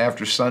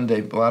after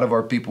Sunday. A lot of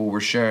our people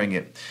were sharing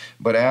it.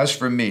 But as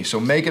for me, so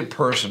make it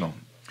personal.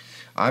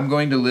 I'm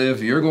going to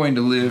live, you're going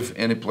to live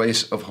in a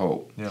place of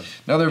hope. Yeah.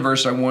 Another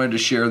verse I wanted to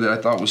share that I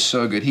thought was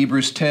so good.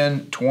 Hebrews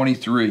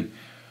 10:23.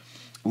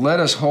 Let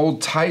us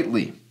hold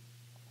tightly,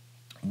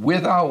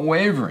 without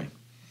wavering,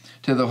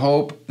 to the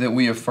hope that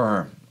we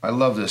affirm. I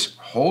love this.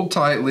 Hold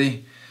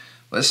tightly.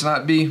 Let's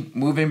not be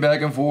moving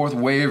back and forth,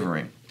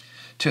 wavering,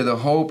 to the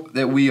hope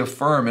that we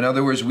affirm. In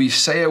other words, we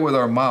say it with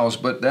our mouths,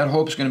 but that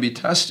hope's going to be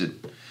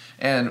tested.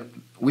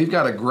 And we've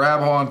got to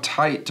grab on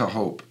tight to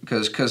hope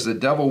because the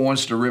devil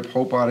wants to rip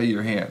hope out of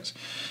your hands.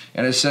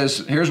 And it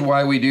says, here's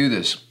why we do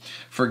this.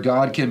 For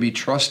God can be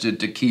trusted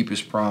to keep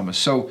his promise.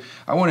 So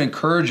I want to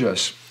encourage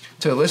us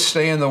to let's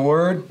stay in the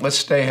Word. Let's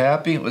stay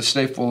happy. Let's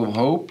stay full of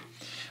hope.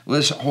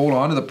 Let's hold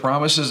on to the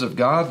promises of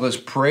God. Let's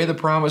pray the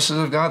promises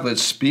of God.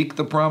 Let's speak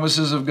the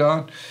promises of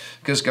God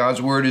because God's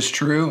Word is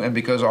true and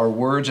because our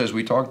words, as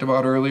we talked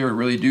about earlier,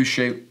 really do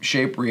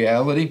shape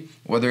reality,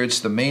 whether it's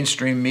the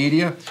mainstream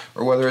media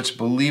or whether it's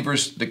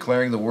believers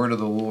declaring the Word of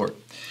the Lord.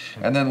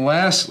 And then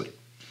lastly,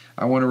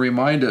 I want to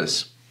remind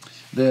us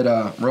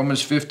that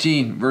Romans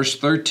 15, verse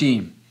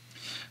 13,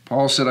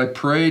 Paul said, I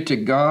pray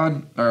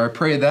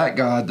that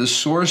God, the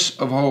source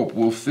of hope,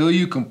 will fill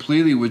you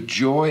completely with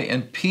joy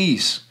and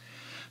peace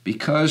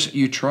because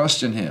you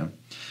trust in him.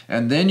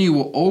 And then you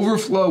will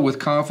overflow with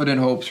confident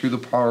hope through the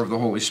power of the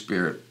Holy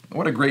Spirit.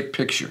 What a great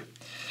picture.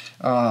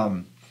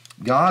 God,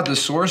 the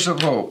source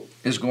of hope,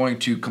 is going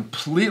to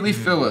completely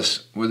fill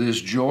us with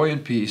his joy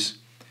and peace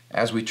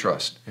as we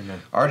trust.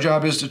 Amen. Our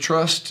job is to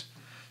trust.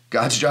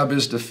 God's job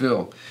is to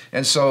fill.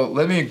 And so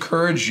let me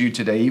encourage you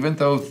today, even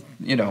though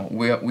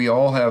we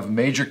all have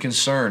major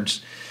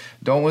concerns,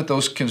 don't let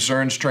those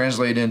concerns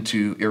translate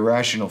into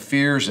irrational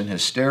fears and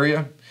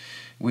hysteria.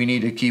 We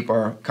need to keep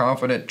our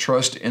confident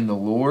trust in the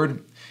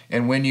Lord.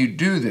 And when you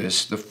do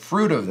this, the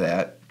fruit of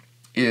that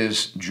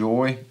is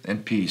joy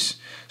and peace.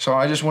 So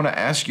I just want to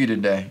ask you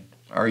today,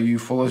 are you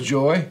full of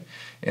joy?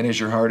 And is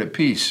your heart at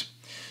peace?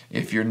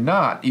 If you're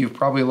not, you've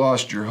probably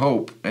lost your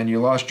hope. And you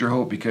lost your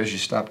hope because you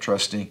stopped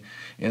trusting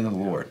in the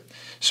Lord.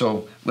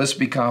 So let's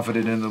be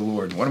confident in the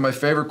Lord. One of my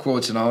favorite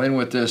quotes, and I'll end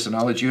with this, and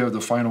I'll let you have the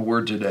final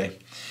word today.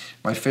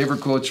 My favorite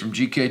quote's from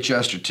G.K.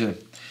 Chesterton.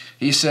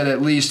 He said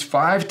at least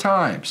 5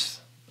 times,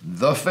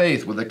 the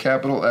faith, with a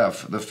capital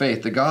F, the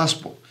faith, the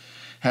gospel,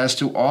 has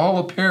to all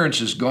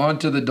appearances gone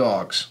to the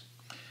dogs.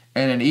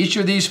 And in each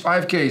of these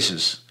 5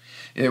 cases,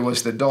 it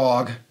was the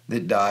dog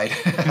that died.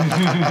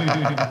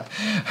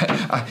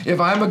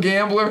 If I'm a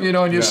gambler,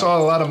 and you saw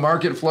a lot of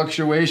market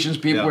fluctuations,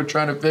 people were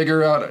trying to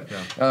figure out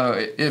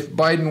if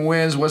Biden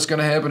wins, what's going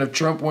to happen? If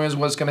Trump wins,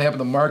 what's going to happen?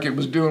 The market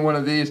was doing one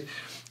of these.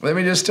 Let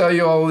me just tell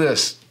you all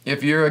this.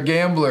 If you're a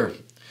gambler,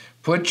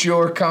 put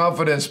your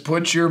confidence,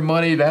 put your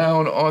money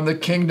down on the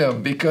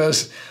kingdom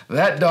because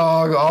that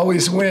dog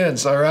always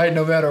wins, all right?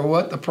 No matter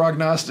what the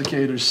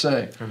prognosticators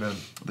say. Amen.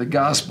 The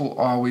gospel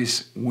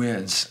always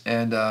wins.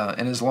 And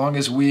as long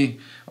as we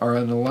are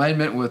in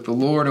alignment with the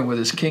Lord and with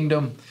his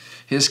kingdom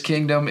is,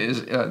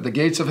 the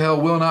gates of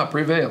hell will not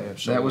prevail.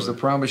 Yeah, that was the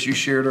promise you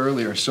shared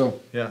earlier.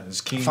 So,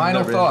 his kingdom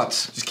final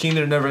thoughts. His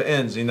kingdom never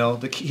ends.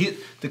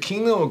 The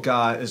kingdom of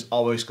God is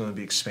always going to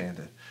be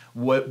expanded.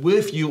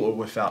 With you or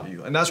without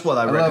you. And that's what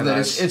I recognize.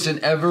 Love that. It's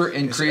an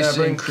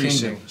ever-increasing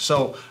kingdom.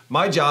 So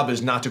my job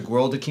is not to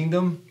grow the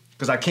kingdom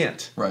because I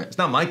can't. Right. It's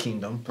not my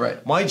kingdom.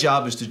 Right. My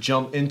job is to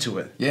jump into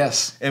it.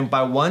 Yes. And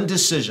by one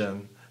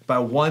decision, by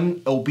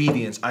one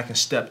obedience, I can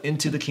step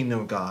into the kingdom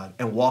of God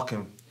and walk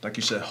in, like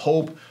you said,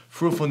 hope,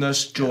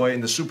 fruitfulness, joy,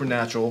 and the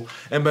supernatural.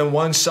 And by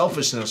one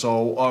selfishness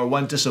or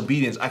one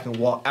disobedience, I can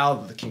walk out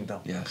of the kingdom.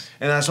 Yes.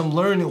 And as I'm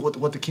learning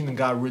what the kingdom of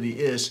God really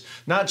is,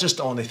 not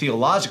just on a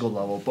theological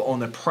level, but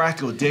on a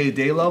practical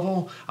day-to-day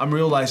level, I'm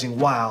realizing,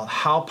 wow,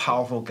 how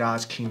powerful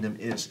God's kingdom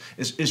is.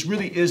 It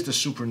really is the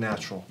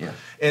supernatural. Yeah.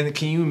 And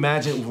can you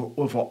imagine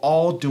if we're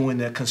all doing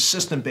that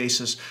consistent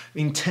basis,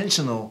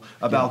 intentional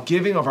about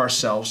giving of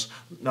ourselves,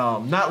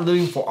 not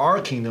living for our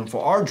kingdom,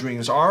 for our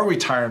dreams, our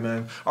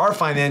retirement, our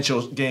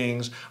financial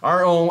gains,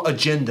 our own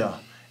agenda,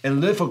 and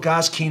live for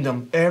God's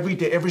kingdom every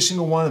day, every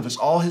single one of us,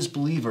 all his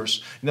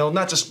believers.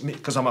 Not just me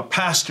because I'm a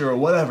pastor or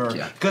whatever.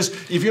 Yeah. Because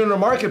if you're in the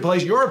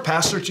marketplace, you're a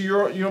pastor to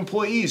your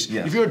employees.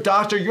 Yes. If you're a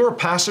doctor, you're a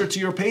pastor to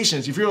your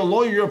patients. If you're a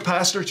lawyer, you're a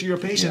pastor to your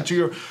patients,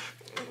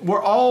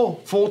 we're all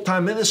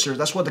full-time ministers.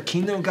 That's what the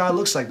kingdom of God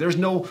looks like. There's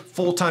no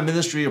full-time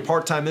ministry or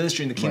part-time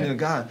ministry in the kingdom of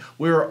God.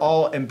 We are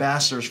all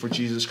ambassadors for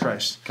Jesus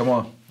Christ. Come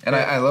on. And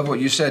I love what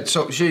you said.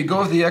 So you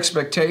go with the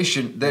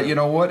expectation that, you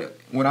know what,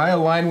 when I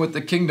align with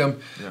the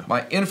kingdom,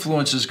 my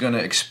influence is going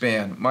to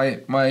expand.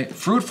 My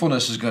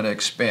fruitfulness is going to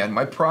expand.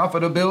 My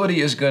profitability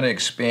is going to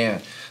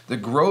expand. The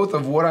growth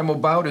of what I'm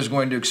about is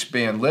going to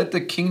expand. Let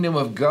the kingdom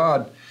of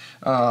God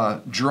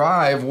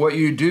drive what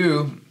you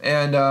do,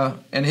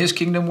 and His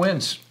kingdom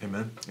wins.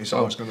 Amen. He's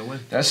always going to win.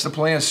 That's the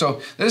plan.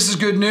 So this is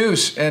good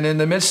news. And in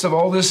the midst of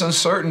all this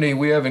uncertainty,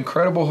 we have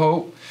incredible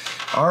hope.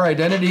 Our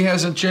identity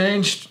hasn't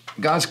changed.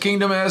 God's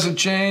kingdom hasn't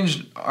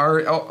changed.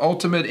 Our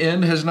ultimate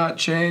end has not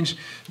changed.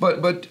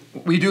 But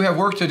we do have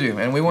work to do,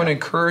 and we want to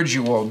encourage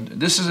you all.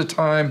 This is a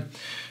time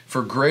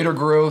for greater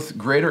growth,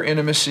 greater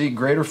intimacy,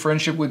 greater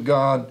friendship with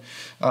God.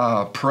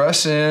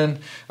 Press in.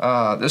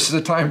 This is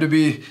a time to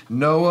be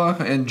Noah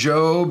and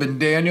Job and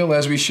Daniel,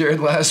 as we shared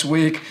last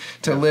week,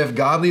 to live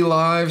godly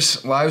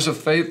lives, lives of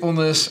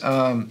faithfulness.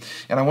 And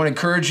I want to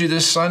encourage you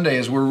this Sunday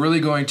as we're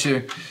really going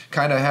to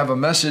kind of have a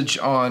message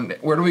on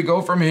where do we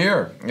go from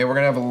here. And we're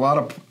going to have a lot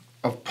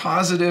of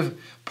positive,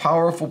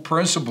 powerful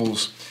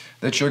principles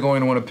that you're going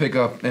to want to pick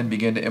up and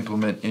begin to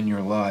implement in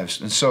your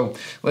lives. And so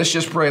let's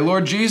just pray.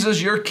 Lord Jesus,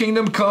 your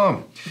kingdom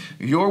come.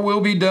 Your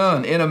will be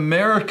done in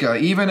America,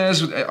 even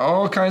as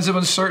all kinds of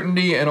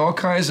uncertainty and all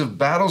kinds of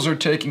battles are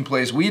taking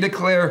place. We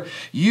declare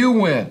you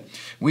win.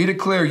 We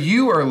declare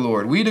you are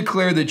Lord. We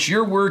declare that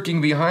you're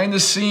working behind the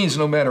scenes,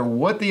 no matter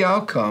what the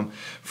outcome,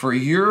 for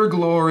your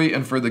glory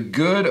and for the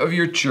good of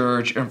your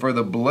church and for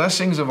the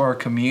blessings of our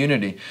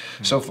community.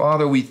 So,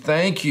 Father, we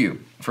thank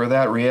you for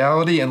that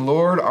reality. And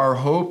Lord, our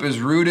hope is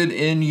rooted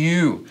in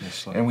you.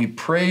 Yes, and we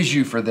praise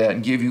you for that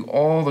and give you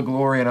all the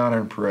glory and honor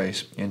and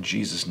praise in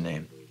Jesus'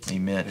 name.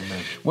 Amen.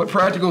 Amen. What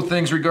practical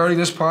things regarding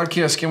this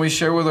podcast can we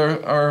share with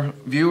our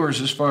viewers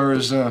as far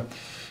as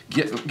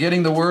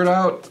getting the word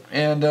out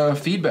and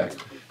feedback?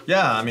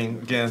 Yeah, I mean,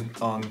 again,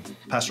 on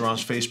Pastor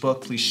Ron's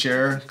Facebook, please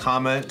share,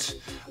 comment,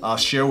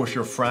 share with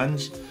your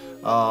friends.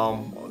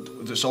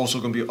 It's also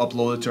going to be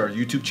uploaded to our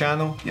YouTube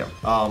channel,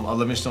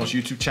 Livingstone's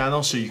YouTube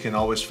channel, so you can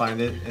always find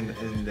it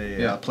in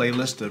the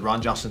playlist, the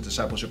Ron Johnson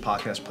Discipleship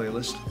Podcast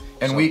playlist.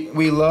 And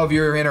we love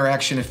your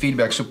interaction and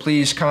feedback, so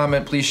please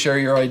comment, please share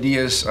your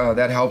ideas.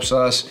 That helps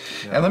us.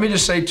 Yeah. And let me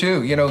just say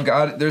too,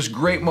 God, there's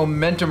great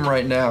momentum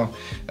right now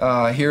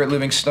here at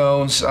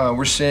Livingstone's.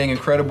 We're seeing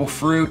incredible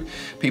fruit.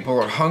 People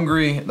are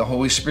hungry. The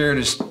Holy Spirit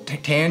is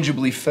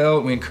tangibly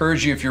felt. We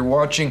encourage you, if you're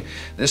watching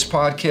this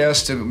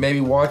podcast, to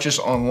maybe watch us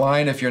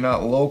online if you're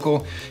not local.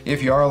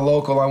 If you are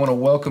local, I want to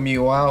welcome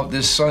you out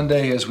this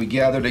Sunday as we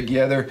gather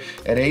together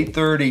at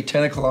 8:30,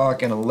 10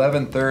 o'clock, and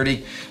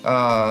 11:30.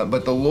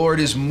 But the Lord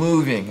is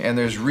moving, and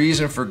there's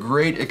reason for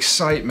great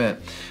excitement.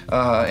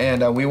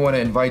 And we want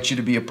to invite you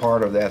to be a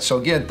part of that. So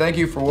again, thank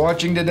you for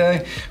watching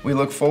today. We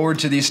look forward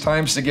to these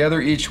times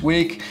together each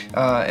week.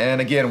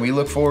 And again, we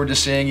look forward to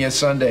seeing you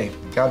Sunday.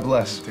 God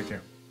bless. Take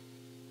care.